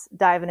 was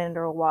diving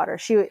into the water.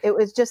 It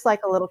was just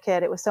like a little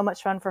kid. It was so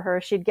much fun for her.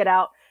 She'd get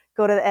out,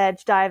 go to the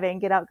edge, dive in,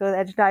 get out, go to the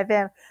edge, dive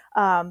in.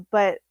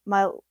 But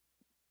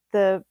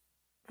the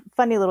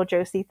funny little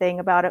Josie thing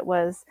about it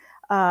was,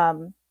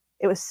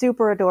 it was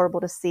super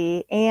adorable to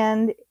see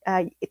and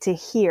to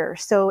hear.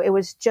 So it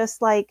was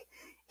just like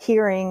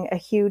hearing a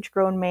huge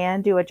grown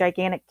man do a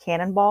gigantic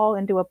cannonball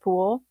into a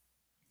pool.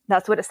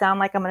 That's what it sounded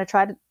like. I'm going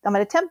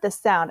to attempt this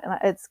sound, and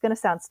it's going to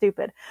sound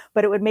stupid,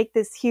 but it would make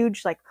this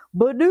huge, like,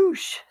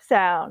 badoosh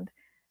sound,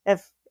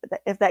 if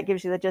that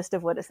gives you the gist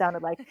of what it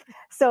sounded like.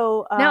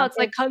 So no, it's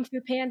like Kung Fu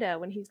Panda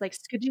when he's like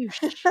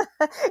skadoosh.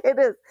 It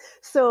is.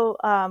 So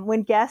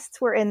when guests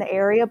were in the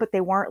area, but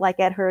they weren't like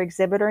at her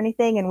exhibit or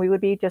anything, and we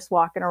would be just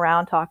walking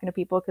around talking to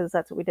people, because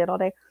that's what we did all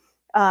day,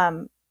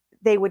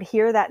 they would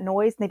hear that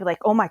noise and they'd be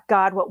like, oh my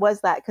God, what was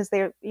that? Because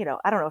they're,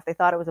 I don't know if they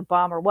thought it was a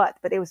bomb or what,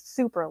 but it was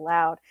super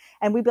loud.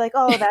 And we'd be like,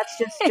 oh, that's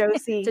just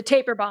Josie. It's a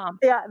taper bomb.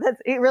 Yeah,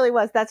 it really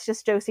was. That's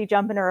just Josie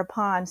jumping in her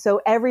pond.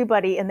 So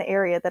everybody in the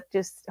area that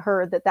just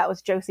heard that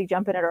was Josie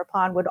jumping in her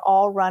pond would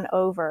all run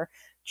over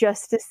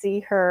just to see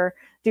her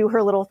do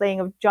her little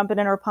thing of jumping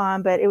in her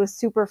pond. But it was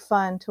super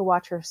fun to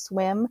watch her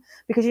swim,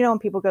 because when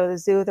people go to the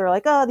zoo, they're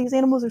like, oh, these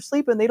animals are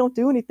sleeping, they don't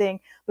do anything.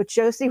 But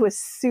Josie was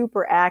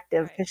super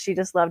active, because she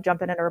just loved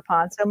jumping in her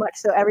pond so much.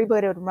 So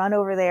everybody would run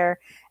over there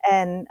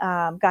and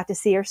got to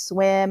see her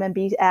swim and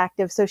be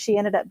active. So she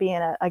ended up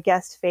being a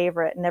guest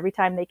favorite. And every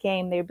time they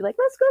came, they'd be like,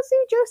 let's go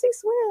see Josie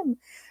swim.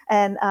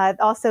 And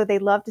also they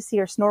loved to see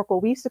her snorkel.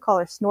 We used to call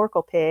her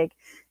Snorkel Pig,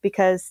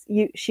 because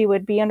she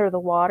would be under the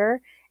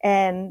water,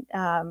 and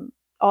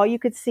all you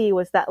could see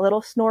was that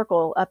little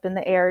snorkel up in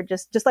the air,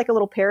 just like a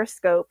little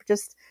periscope,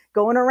 just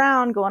going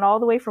around, going all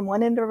the way from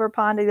one end of her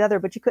pond to the other,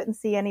 but you couldn't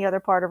see any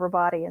other part of her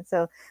body. And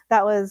so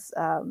that was,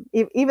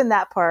 even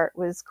that part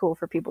was cool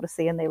for people to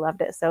see, and they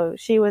loved it. So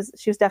she was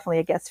definitely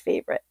a guest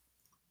favorite.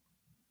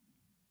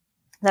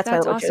 That's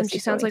awesome. Josie, she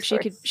sounds like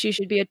she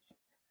should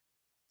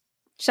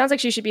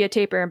be a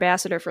taper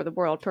ambassador for the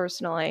world,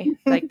 personally.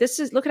 Like,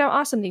 look at how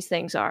awesome these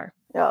things are.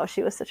 Oh,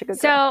 she was such a good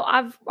girl. So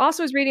I've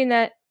also was reading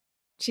that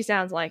she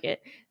sounds like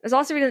it. I was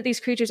also reading that these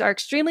creatures are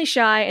extremely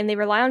shy, and they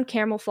rely on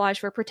camouflage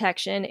for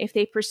protection. If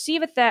they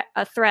perceive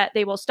a threat,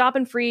 they will stop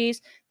and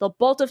freeze. They'll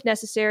bolt if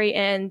necessary,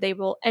 and they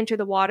will enter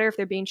the water if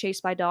they're being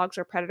chased by dogs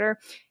or predator.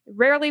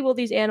 Rarely will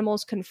these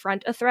animals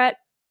confront a threat.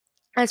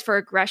 As for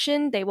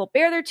aggression, they will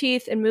bare their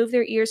teeth and move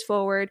their ears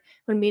forward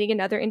when meeting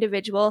another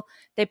individual.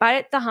 They bite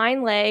at the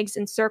hind legs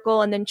and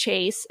circle and then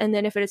chase. And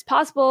then if it is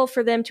possible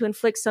for them to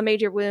inflict some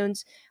major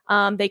wounds,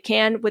 they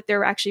can with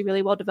their actually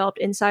really well-developed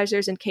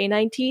incisors and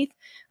canine teeth.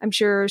 I'm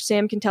sure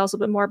Sam can tell us a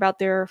little bit more about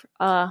their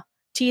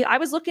teeth. I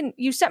was looking,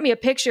 you sent me a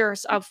picture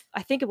of,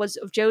 I think it was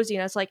of Josie,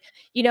 and it's like,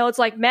 it's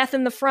like meth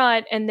in the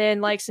front and then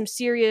like some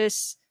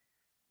serious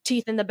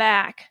teeth in the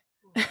back.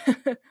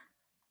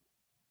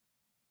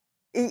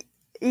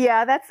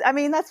 Yeah,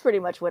 that's pretty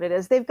much what it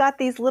is. They've got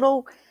these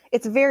little,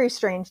 it's very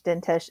strange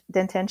dentition.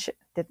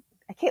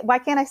 Why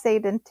can't I say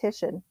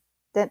dentition?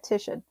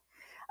 Dentition.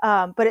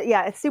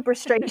 Yeah, it's super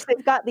strange.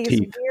 They've got these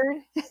Teeth.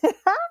 weird,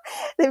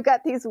 they've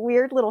got these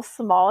weird little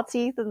small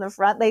teeth in the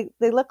front. They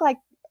look like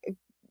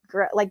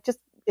just,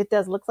 it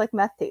does looks like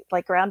meth teeth,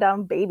 like ground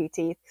down baby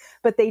teeth,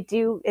 but they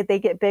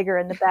get bigger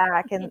in the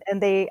back and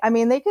they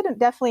could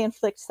definitely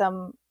inflict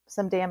some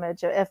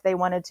damage if they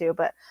wanted to,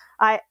 but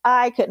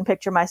I couldn't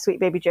picture my sweet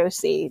baby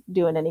Josie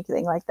doing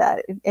anything like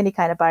that, any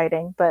kind of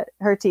biting, but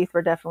her teeth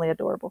were definitely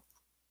adorable.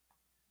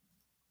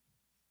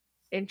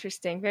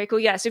 Interesting. Very cool.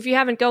 Yeah. So if you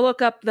haven't, go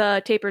look up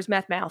the Taper's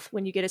meth mouth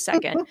when you get a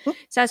second.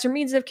 So as for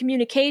means of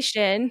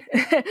communication,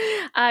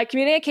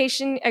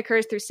 communication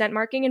occurs through scent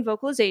marking and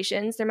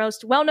vocalizations. Their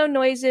most well-known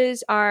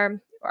noises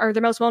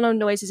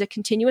is a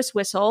continuous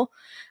whistle.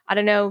 I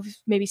don't know if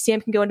maybe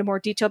Sam can go into more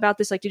detail about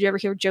this. Like, did you ever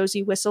hear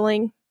Josie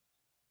whistling?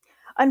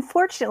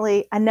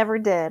 Unfortunately, I never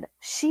did.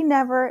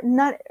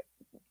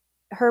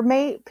 Her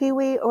mate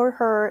Pee-wee or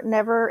her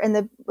never, and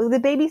the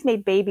babies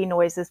made baby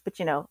noises, but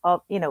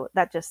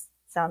that just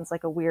sounds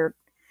like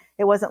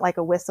it wasn't like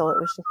a whistle. It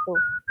was just so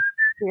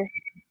weird.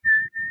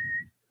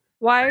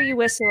 Why are you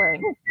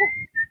whistling?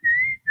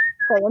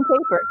 Playing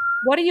Taper.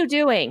 What are you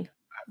doing?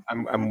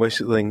 I'm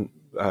whistling.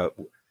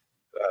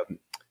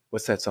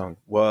 What's that song?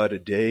 What a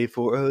day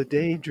for a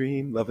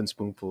daydream. Loving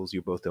spoonfuls.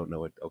 You both don't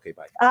know it. Okay,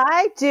 bye.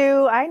 I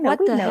do. I know.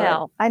 What the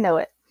hell? I know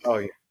it. Oh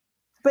yeah.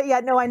 But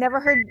yeah, no, I never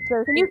heard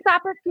Josie. Can you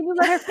stop her? Can you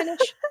let her finish?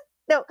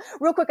 No,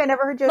 real quick, I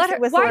never heard Josie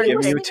whistle. Why are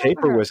you Give you a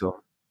Taper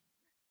whistle.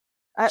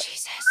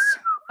 Jesus.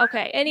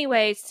 Okay.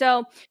 Anyway,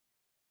 so,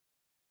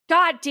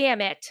 God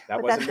damn it.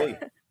 That wasn't me.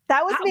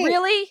 That was me.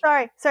 Really?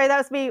 Sorry, that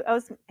was me.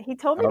 He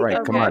told me All right,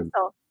 to come on.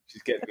 whistle.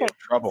 She's getting me in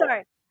trouble.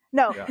 Sorry.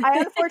 No, yeah. I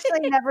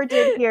unfortunately never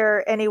did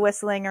hear any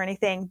whistling or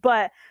anything,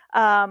 but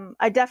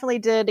I definitely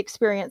did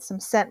experience some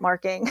scent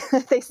marking.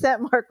 They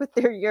scent mark with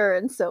their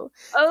urine, so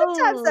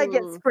sometimes I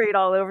get sprayed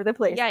all over the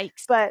place.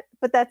 Yikes. But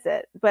that's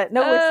it. But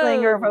no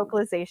whistling or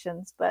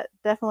vocalizations, but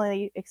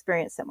definitely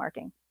experienced scent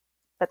marking.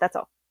 But that's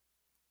all.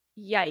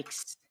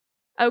 Yikes.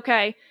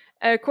 Okay.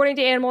 According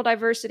to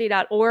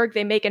animaldiversity.org,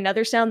 they make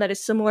another sound that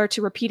is similar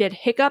to repeated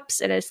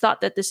hiccups, and it's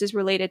thought that this is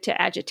related to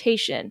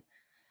agitation.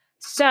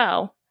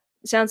 So,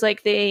 it sounds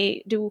like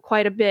they do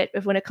quite a bit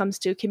of when it comes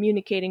to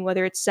communicating,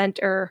 whether it's scent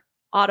or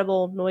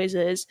audible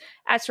noises.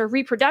 As for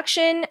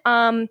reproduction,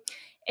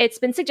 it's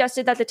been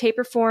suggested that the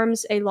tapir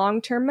forms a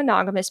long-term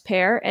monogamous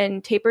pair,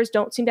 and tapirs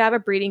don't seem to have a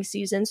breeding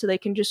season, so they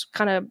can just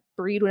kind of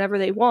breed whenever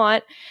they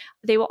want.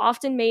 They will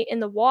often mate in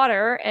the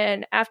water,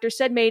 and after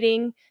said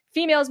mating,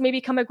 females may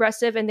become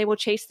aggressive and they will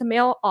chase the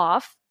male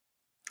off.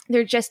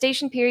 Their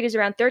gestation period is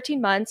around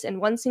 13 months,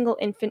 and one single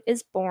infant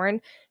is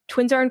born.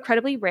 Twins are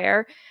incredibly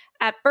rare.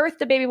 At birth,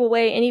 the baby will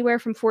weigh anywhere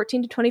from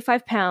 14 to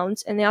 25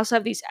 pounds, and they also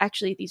have these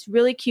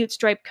really cute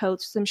striped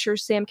coats, which I'm sure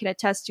Sam can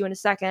attest to in a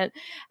second,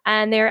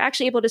 and they're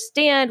actually able to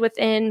stand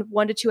within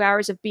 1 to 2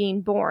 hours of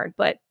being born,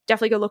 but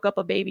definitely go look up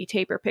a baby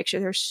tapir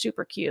picture. They're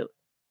super cute.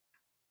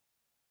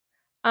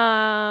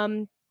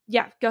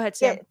 Yeah, go ahead,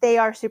 Sam. Yeah, they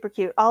are super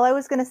cute. All I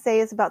was going to say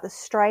is about the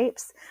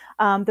stripes.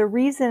 The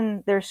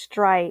reason they're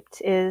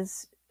striped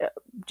is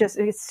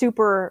it's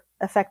super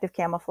effective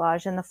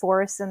camouflage in the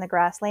forests and the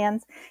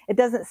grasslands. It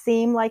doesn't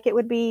seem like it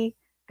would be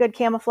good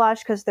camouflage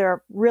because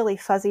they're really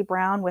fuzzy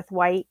brown with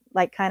white,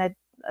 like kind of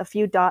a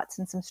few dots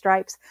and some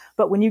stripes.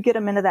 But when you get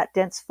them into that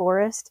dense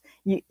forest,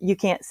 you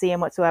can't see them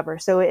whatsoever.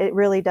 So it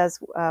really does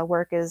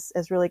work as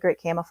really great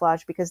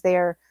camouflage because they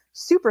are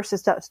super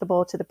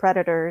susceptible to the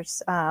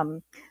predators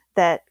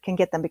that can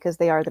get them because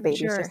they are the babies,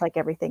 sure, just like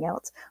everything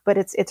else. But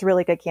it's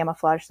really good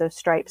camouflage, those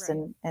stripes, right,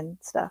 and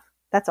stuff.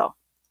 That's all.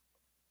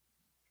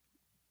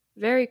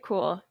 Very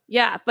cool.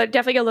 Yeah, but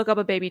definitely go look up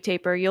a baby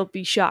tapir. You'll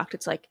be shocked.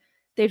 It's like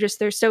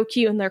they're so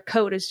cute, and their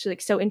coat is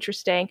like so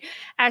interesting.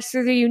 As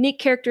for their unique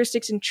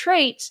characteristics and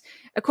traits,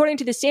 according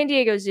to the San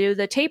Diego Zoo,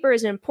 the tapir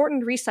is an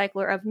important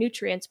recycler of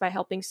nutrients by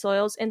helping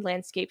soils and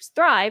landscapes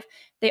thrive.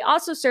 They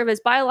also serve as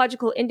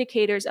biological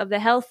indicators of the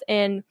health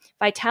and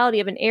vitality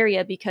of an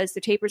area because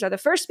the tapirs are the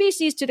first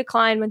species to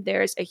decline when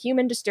there's a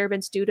human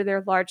disturbance due to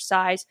their large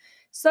size,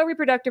 slow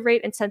reproductive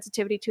rate, and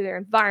sensitivity to their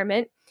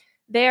environment.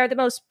 They are the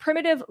most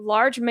primitive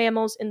large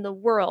mammals in the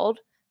world.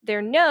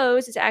 Their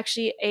nose is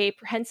actually a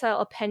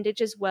prehensile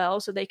appendage as well,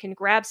 so they can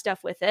grab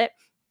stuff with it.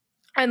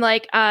 And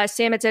like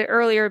Sam had said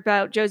earlier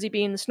about Josie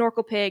being the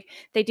snorkel pig,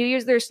 they do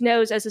use their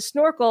nose as a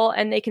snorkel,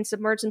 and they can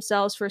submerge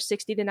themselves for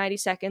 60 to 90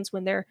 seconds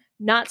when they're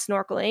not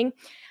snorkeling.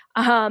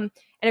 And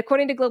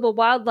according to Global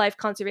Wildlife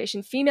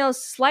Conservation,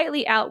 females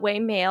slightly outweigh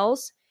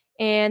males,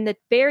 and the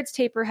Baird's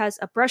tapir has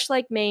a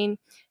brush-like mane.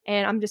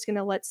 And I'm just going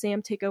to let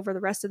Sam take over the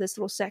rest of this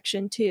little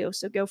section too.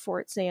 So go for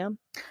it, Sam.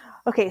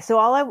 Okay,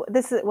 so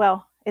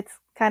it's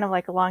kind of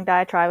like a long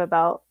diatribe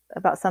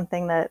about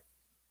something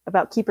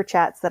about keeper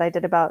chats that I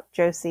did about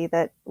Josie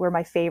that were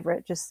my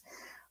favorite.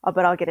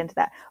 But I'll get into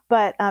that.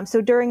 But so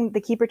during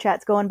the keeper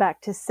chats, going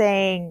back to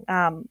saying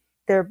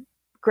they're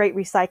great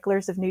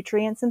recyclers of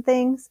nutrients and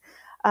things.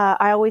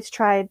 I always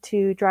tried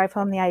to drive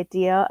home the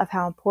idea of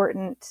how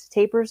important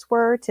tapirs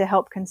were to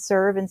help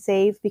conserve and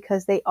save,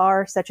 because they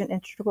are such an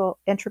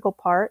integral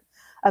part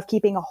of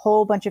keeping a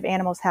whole bunch of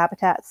animals'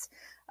 habitats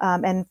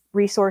and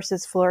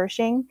resources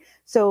flourishing.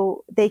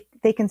 So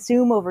they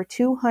consume over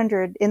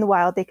 200 in the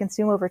wild. They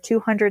consume over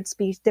 200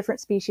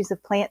 different species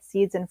of plants,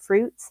 seeds, and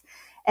fruits.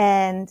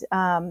 And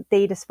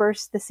they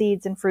disperse the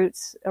seeds and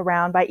fruits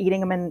around by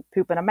eating them and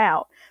pooping them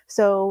out.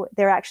 So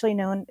they're actually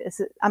known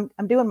as, I'm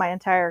doing my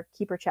entire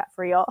keeper chat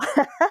for y'all.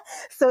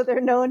 So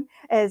they're known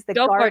as the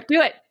Go for it.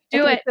 Do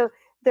it. So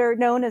they're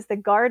known as the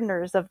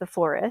gardeners of the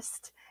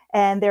forest,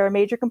 and they're a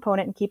major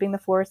component in keeping the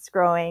forests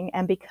growing.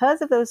 And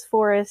because of those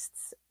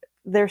forests,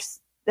 they're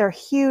a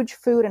huge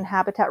food and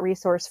habitat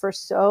resource for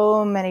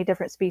so many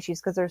different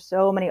species, because there's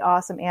so many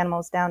awesome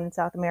animals down in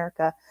South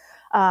America.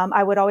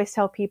 I would always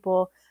tell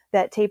people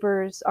that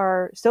tapirs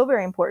are so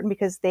very important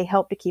because they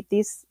help to keep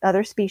these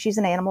other species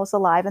and animals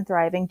alive and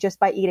thriving just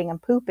by eating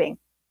and pooping.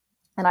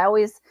 And I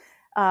always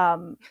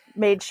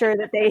made sure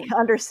that they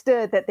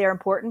understood that they're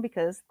important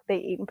because they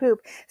eat and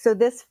poop. So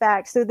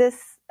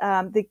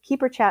the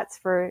keeper chats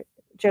for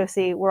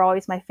Josie were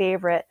always my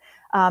favorite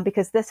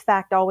because this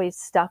fact always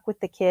stuck with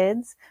the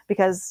kids,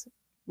 because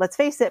let's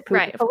face it,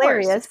 poop is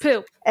hilarious. It's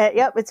poop.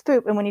 Yep, it's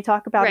poop. And when you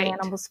talk about an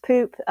animal's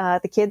poop,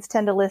 the kids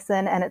tend to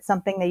listen, and it's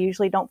something they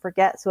usually don't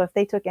forget. So if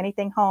they took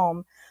anything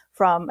home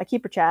from a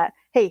keeper chat,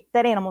 hey,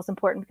 that animal's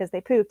important because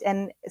they pooped.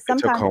 And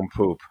sometimes I took home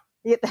poop.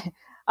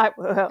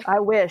 I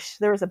wish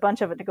there was a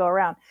bunch of it to go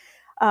around.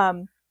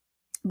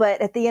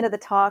 But at the end of the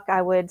talk,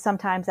 I would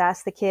sometimes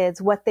ask the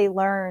kids what they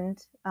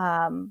learned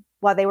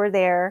while they were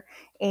there,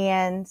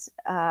 and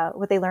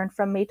what they learned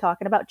from me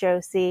talking about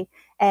Josie.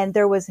 And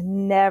there was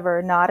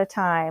never, not a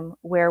time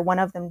where one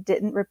of them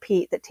didn't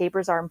repeat that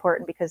tapirs are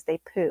important because they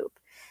poop.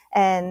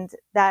 And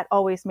that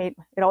always made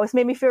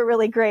me feel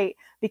really great,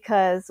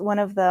 because one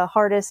of the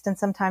hardest and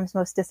sometimes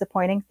most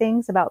disappointing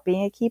things about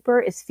being a keeper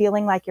is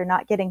feeling like you're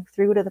not getting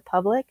through to the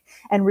public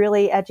and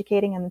really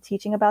educating and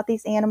teaching about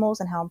these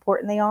animals and how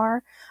important they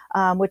are,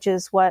 which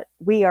is what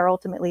we are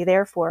ultimately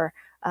there for.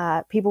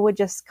 People would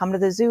just come to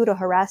the zoo to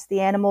harass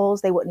the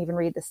animals. They wouldn't even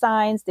read the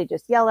signs. They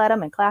just yell at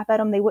them and clap at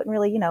them. They wouldn't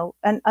really,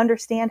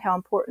 understand how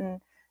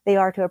important they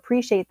are to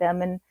appreciate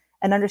them and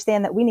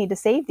understand that we need to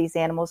save these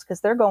animals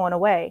because they're going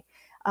away.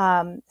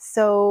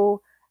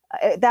 So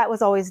that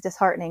was always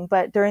disheartening.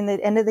 But by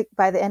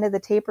the end of the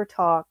taper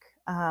talk,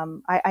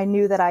 I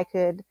knew that I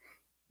could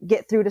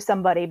get through to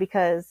somebody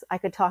because I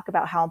could talk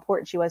about how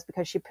important she was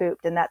because she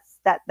pooped, and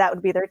that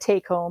would be their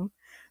take home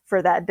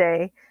for that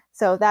day.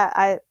 So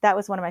that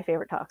was one of my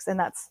favorite talks, and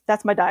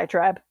that's my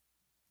diatribe.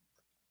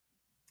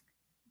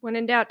 When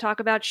in doubt, talk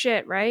about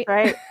shit, right?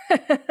 Right.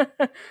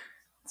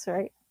 That's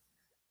right.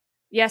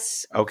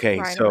 Yes. Okay,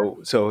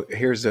 Reiner. so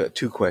here's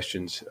two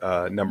questions.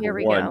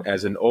 Number one,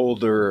 as an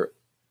older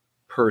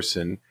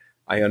person,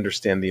 I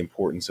understand the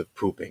importance of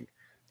pooping.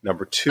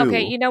 Number two.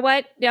 Okay, you know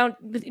what?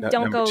 Don't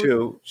number go. Number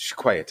two,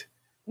 quiet.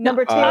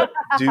 Number two.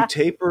 Do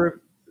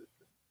taper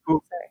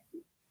poop?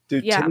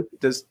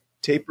 Does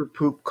taper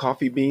poop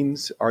coffee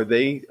beans? Are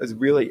they a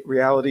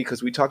reality?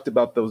 Because we talked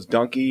about those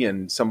donkey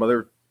and some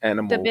other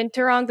animal. The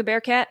binturong, the bear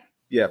cat.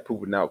 Yeah,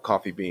 pooping out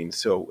coffee beans.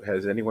 So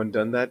has anyone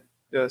done that,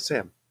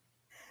 Sam?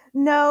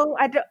 No,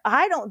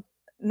 I don't.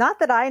 Not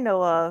that I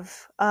know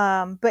of.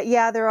 But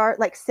yeah, there are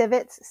like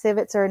civets.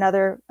 Civets are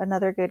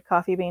another good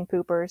coffee bean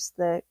poopers.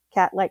 The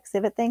cat-like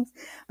civet things.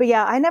 But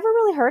yeah, I never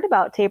really heard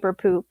about taper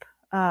poop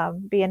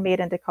being made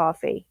into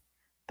coffee.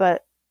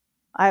 But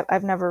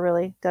I've never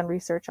really done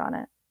research on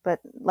it. But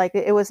like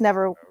it was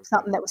never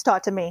something that was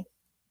taught to me.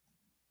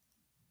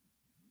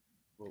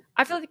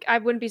 I feel like I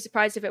wouldn't be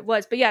surprised if it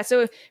was. But yeah,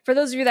 so for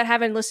those of you that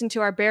haven't listened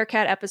to our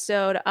Bearcat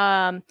episode,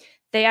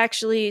 they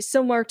actually,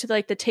 similar to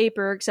like the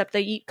taper, except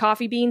they eat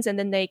coffee beans and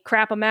then they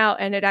crap them out,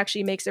 and it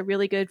actually makes a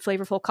really good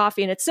flavorful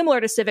coffee. And it's similar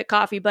to civet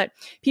coffee, but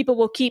people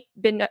will keep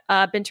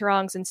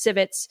binturongs and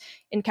civets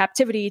in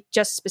captivity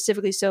just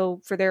specifically so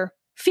for their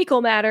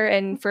fecal matter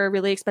and for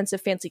really expensive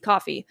fancy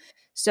coffee.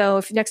 So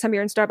if next time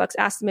you're in Starbucks,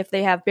 ask them if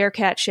they have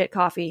Bearcat shit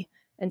coffee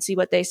and see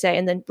what they say,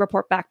 and then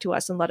report back to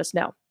us and let us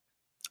know.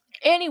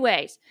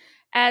 Anyways,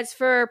 as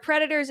for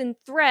predators and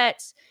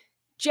threats,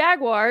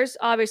 jaguars,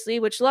 obviously,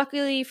 which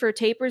luckily for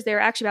tapirs, they're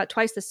actually about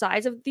twice the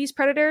size of these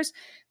predators.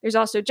 There's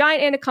also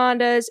giant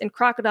anacondas and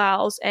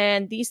crocodiles,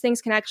 and these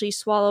things can actually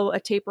swallow a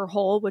tapir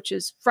whole, which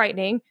is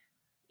frightening.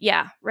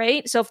 Yeah,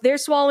 right? So if they're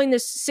swallowing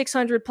this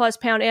 600 plus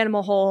pound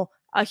animal whole,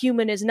 a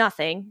human is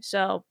nothing.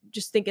 So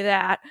just think of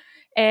that.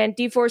 And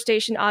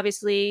deforestation,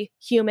 obviously,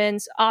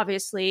 humans,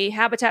 obviously,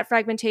 habitat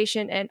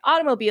fragmentation, and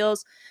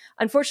automobiles.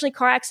 Unfortunately,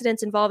 car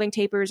accidents involving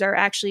tapirs are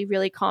actually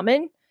really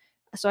common.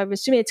 So I'm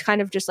assuming it's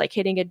kind of just like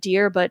hitting a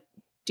deer, but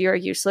deer are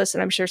useless.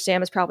 And I'm sure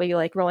Sam is probably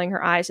like rolling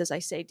her eyes as I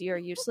say deer are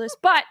useless,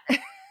 but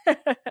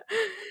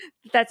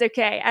that's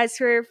okay. As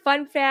for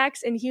fun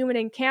facts and human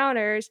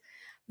encounters,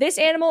 this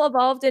animal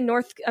evolved in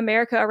North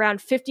America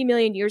around 50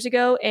 million years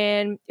ago,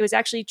 and it was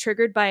actually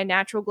triggered by a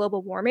natural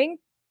global warming.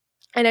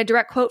 And a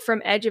direct quote from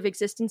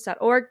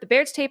edgeofexistence.org, the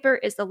Baird's tapir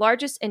is the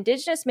largest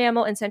indigenous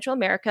mammal in Central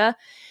America.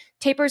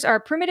 Tapirs are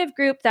a primitive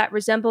group that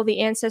resemble the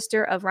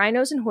ancestor of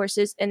rhinos and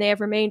horses, and they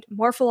have remained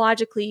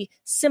morphologically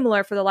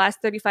similar for the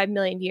last 35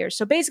 million years.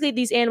 So basically,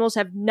 these animals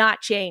have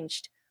not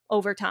changed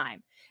over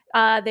time.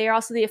 They are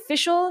also the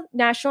official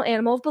national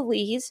animal of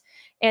Belize,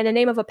 and the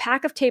name of a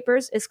pack of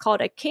tapirs is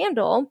called a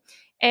candle.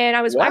 And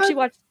I was What? actually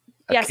watching.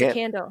 Yes, a Can-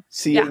 candle.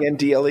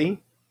 CANDLE?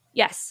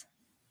 Yes.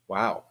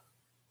 Wow.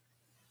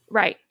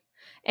 Right.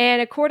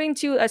 And according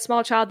to a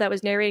small child that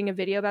was narrating a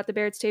video about the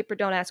Baird's tapir,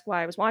 don't ask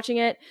why I was watching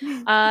it,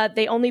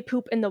 they only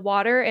poop in the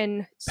water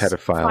and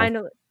Pedophile.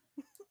 finally.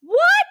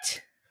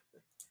 What?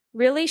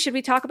 Really? Should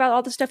we talk about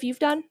all the stuff you've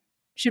done?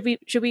 Should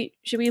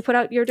we put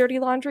out your dirty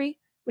laundry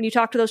when you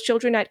talk to those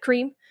children at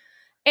Cream?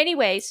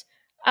 Anyways,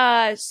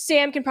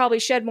 Sam can probably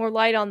shed more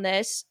light on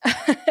this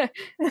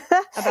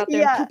about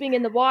them pooping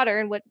in the water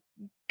and what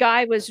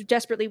Guy was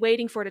desperately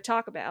waiting for to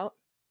talk about.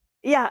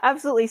 Yeah,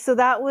 absolutely. So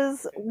that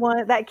was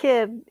that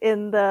kid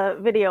in the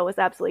video was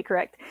absolutely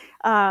correct.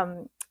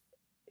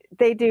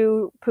 They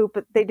do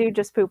poop. They do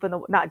just poop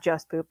not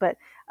just poop, but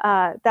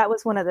that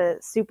was one of the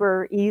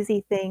super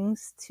easy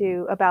things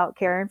about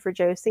caring for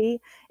Josie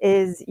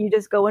is you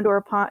just go into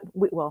her pond.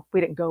 We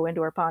didn't go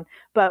into her pond,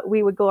 but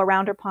we would go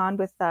around her pond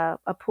with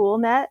a pool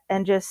net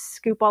and just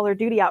scoop all her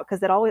duty out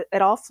because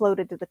it all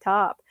floated to the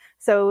top.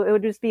 So it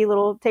would just be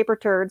little tapir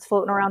turds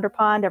floating around her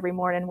pond every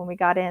morning when we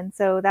got in.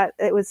 So that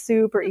it was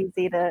super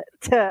easy to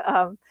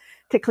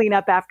clean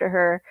up after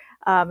her.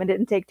 It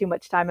didn't take too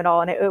much time at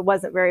all. And it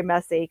wasn't very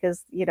messy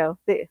because,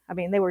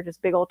 they were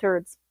just big old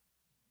turds.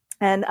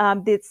 And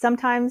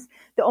sometimes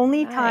the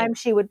only time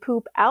she would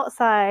poop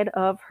outside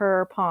of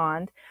her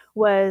pond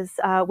was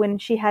when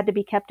she had to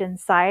be kept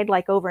inside,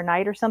 like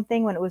overnight or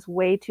something, when it was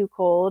way too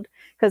cold.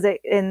 Because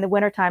in the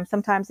wintertime,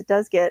 sometimes it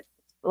does get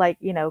like,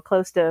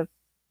 close to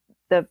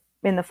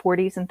in the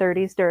 40s and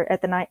 30s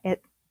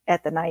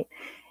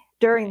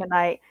during the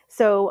night.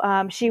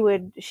 So she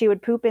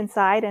would poop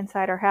inside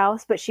her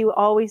house, but she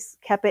always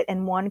kept it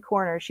in one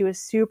corner. She was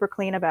super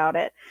clean about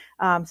it.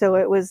 So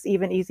it was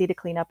even easy to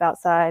clean up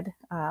outside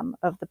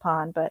of the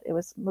pond, but it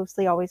was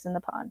mostly always in the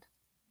pond.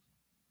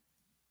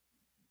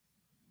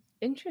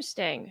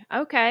 Interesting.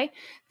 Okay.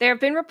 There have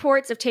been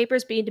reports of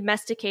tapirs being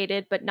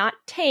domesticated but not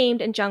tamed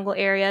in jungle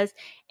areas.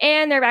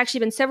 And there have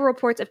actually been several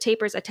reports of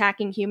tapirs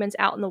attacking humans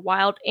out in the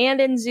wild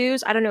and in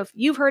zoos. I don't know if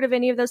you've heard of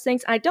any of those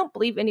things. I don't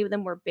believe any of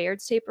them were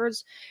Baird's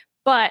tapirs,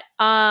 but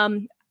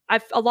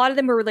a lot of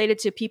them were related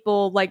to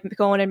people like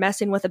going and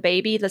messing with a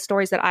baby. The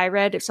stories that I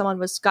read, if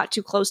someone got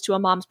too close to a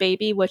mom's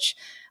baby, which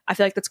I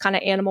feel like that's kind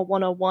of animal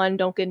 101.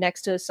 Don't get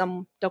next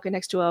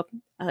to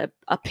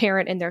a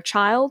parent and their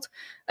child.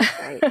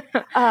 Right.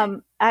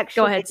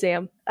 Actually, go ahead,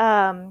 Sam.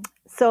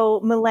 So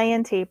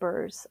Malayan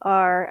tapirs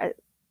are,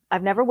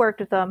 I've never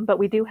worked with them, but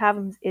we do have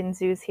them in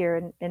zoos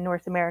here in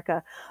North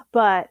America,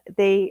 but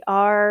they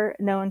are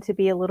known to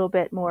be a little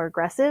bit more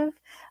aggressive.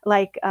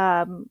 Like,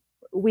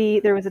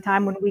 there was a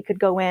time when we could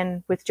go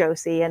in with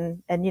Josie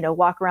and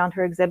walk around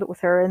her exhibit with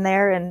her in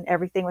there and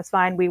everything was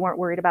fine. We weren't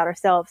worried about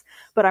ourselves,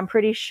 but I'm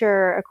pretty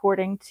sure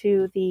according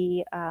to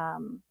the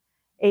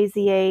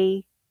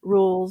AZA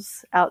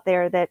rules out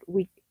there that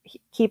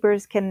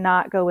keepers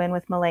cannot go in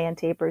with Malayan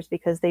tapirs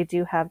because they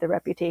do have the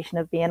reputation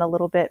of being a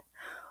little bit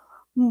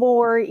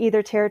more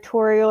either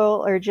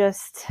territorial or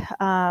just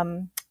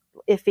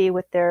iffy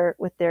with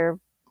their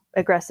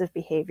aggressive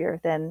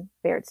behavior than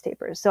Baird's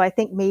tapirs. So I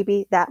think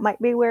maybe that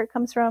might be where it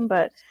comes from.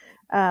 But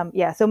so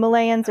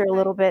Malayans are a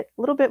little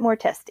bit more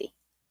testy.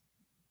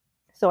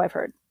 So I've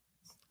heard.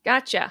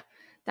 Gotcha.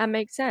 That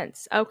makes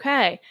sense.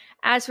 Okay.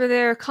 As for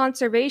their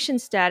conservation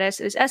status,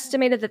 it is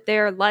estimated that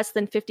there are less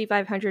than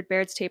 5,500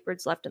 Baird's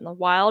tapirs left in the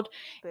wild.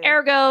 Boom.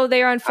 Ergo,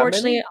 they are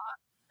unfortunately...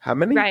 How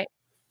many? Right.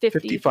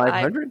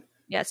 5,500?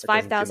 Yes,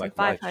 That doesn't seem like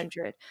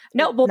 5,500.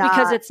 No, well,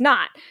 because it's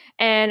not.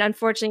 And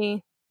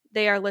unfortunately,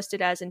 they are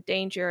listed as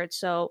endangered.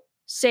 So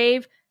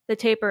save the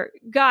tapir.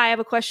 Guy, I have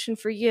a question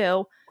for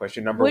you.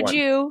 Question number one. Would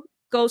you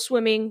go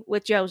swimming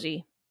with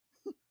Josie?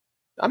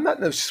 I'm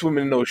not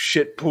swimming in no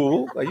shit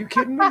pool. Are you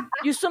kidding me?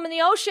 You swim in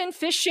the ocean,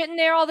 fish shit in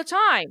there all the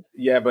time.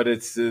 Yeah, but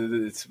it's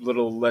a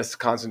little less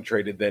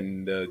concentrated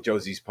than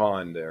Josie's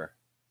pond there.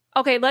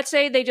 Okay, let's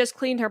say they just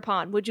cleaned her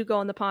pond. Would you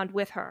go in the pond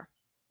with her?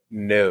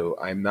 No,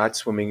 I'm not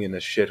swimming in a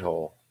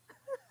shithole.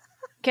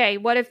 Okay,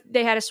 what if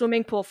they had a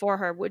swimming pool for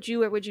her? Would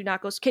you or would you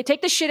not go? Okay,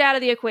 take the shit out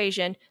of the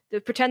equation.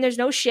 Pretend there's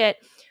no shit.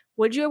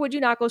 Would you or would you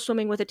not go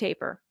swimming with a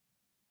tapir?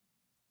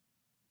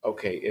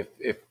 Okay,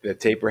 if the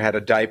tapir had a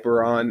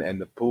diaper on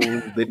and the pool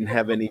didn't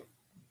have any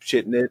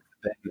shit in it,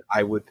 then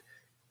I would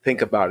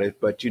think about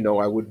it. But,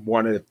 I would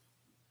want to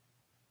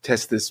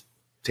test this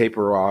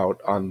tapir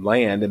out on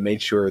land and make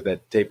sure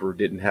that tapir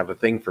didn't have a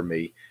thing for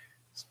me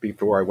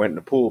before I went in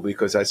the pool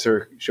because I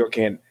sure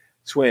can't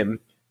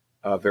swim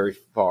very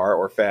far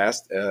or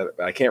fast.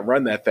 I can't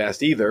run that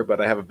fast either, but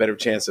I have a better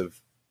chance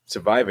of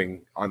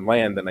surviving on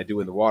land than I do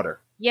in the water.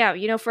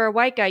 Yeah, for a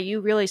white guy,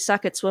 you really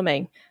suck at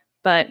swimming.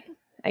 But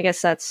I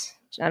guess I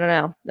don't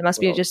know. That must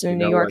be just a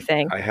New York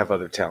thing. I have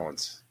other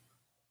talents.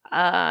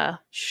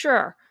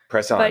 Sure.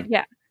 Press on. But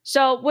yeah.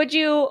 So would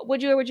you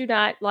or would you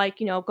not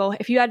go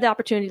if you had the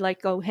opportunity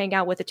go hang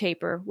out with a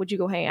taper? Would you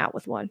go hang out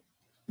with one?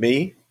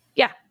 Me?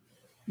 Yeah.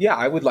 Yeah,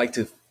 I would like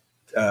to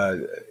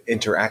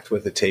interact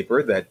with a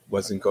taper that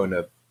wasn't going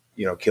to,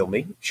 kill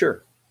me.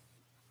 Sure.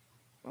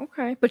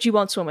 Okay, but you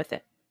won't swim with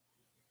it.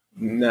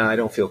 No, I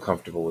don't feel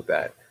comfortable with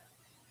that.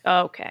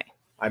 Okay.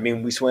 I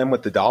mean, we swam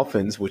with the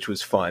dolphins, which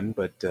was fun,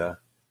 but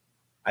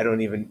I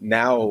don't even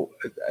now,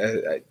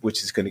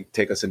 which is going to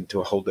take us into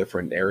a whole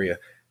different area.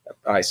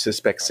 I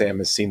suspect Sam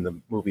has seen the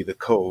movie The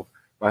Cove.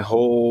 My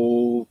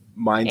whole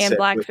mindset And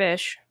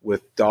Blackfish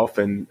with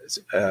dolphins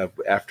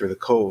after The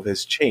Cove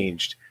has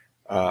changed.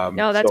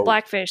 No, that's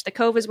Blackfish. The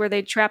Cove is where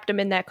they trapped them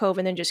in that cove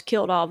and then just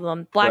killed all of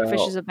them.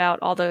 Blackfish is about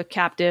all the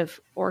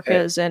captive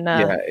orcas and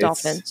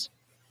dolphins.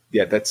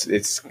 Yeah,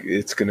 it's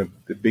going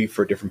to be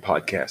for a different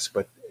podcast.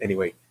 But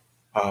anyway,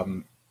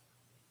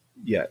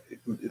 yeah.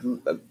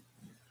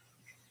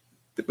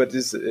 But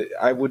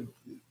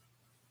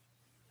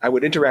I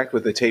would interact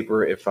with the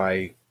taper if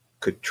I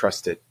could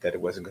trust it that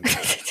it wasn't going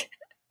to.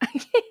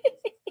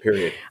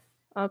 Period.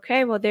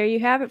 Okay, well, there you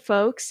have it,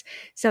 folks.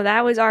 So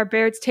that was our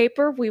Baird's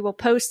Taper. We will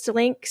post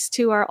links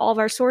to all of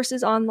our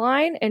sources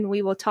online, and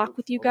we will talk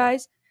with you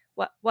guys.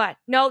 What?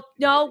 No,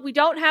 we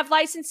don't have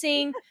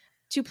licensing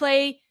to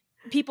play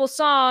people's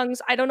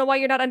songs. I don't know why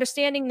you're not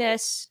understanding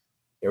this.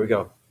 Here we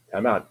go.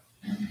 I'm out.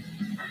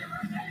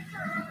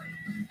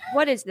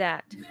 What is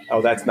that?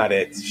 Oh, that's not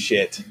it.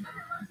 Shit.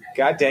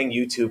 God dang,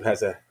 YouTube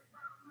has a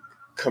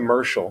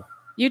commercial.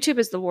 YouTube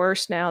is the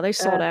worst now. They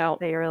sold out.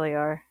 They really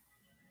are.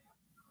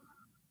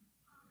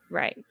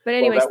 Right. But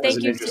anyways, that was thank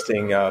an you.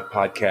 Interesting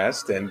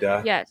podcast. And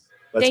yes.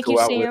 Let's thank go you,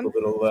 out Sam, with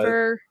a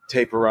little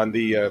taper on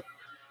the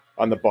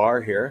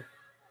bar here.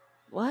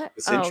 What?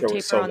 This intro taper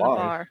is so on long.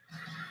 The bar.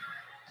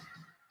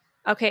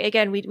 Okay,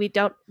 again,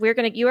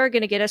 you are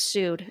gonna get us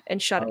sued and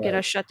get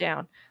us shut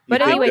down.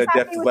 But anyway,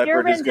 Def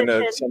Leppard is going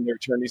to send their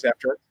attorneys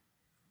after us.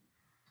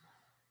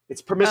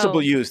 It's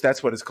permissible use.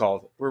 That's what it's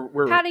called.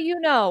 How do you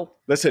know?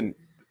 Listen,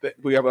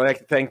 we would like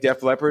to thank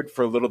Def Leppard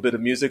for a little bit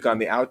of music on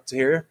the out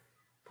here.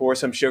 Pour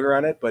some sugar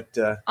on it, but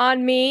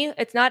on me,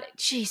 it's not.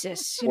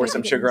 Jesus, pour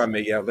some sugar on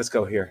me. Yeah, let's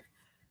go here.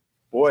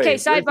 Boy. Okay,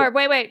 sidebar.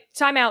 Wait.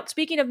 Time out.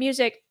 Speaking of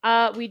music,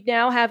 we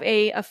now have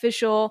a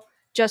official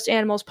Just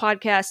Animals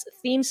podcast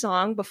theme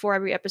song before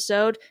every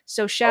episode.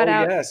 So shout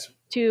out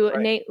to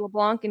Nate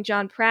LeBlanc and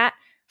John Pratt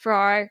for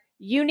our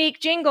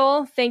unique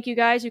jingle. Thank you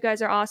guys. You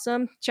guys are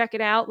awesome. Check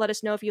it out. Let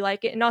us know if you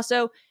like it. And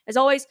also, as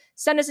always,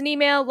 send us an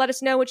email. Let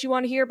us know what you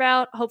want to hear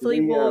about.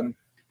 Hopefully we'll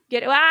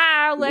get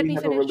let me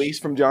have finish. A release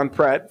from John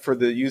Pratt for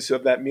the use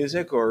of that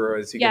music, or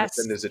is he going to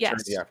send his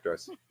attorney after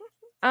us?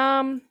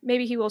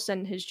 Maybe he will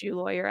send his Jew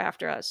lawyer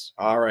after us.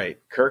 All right.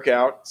 Kirk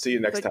out. See you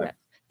next time.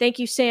 Thank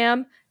you,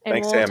 Sam.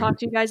 And we'll talk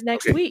to you guys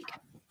next week.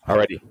 All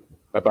righty.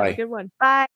 Bye-bye. Good one. Bye.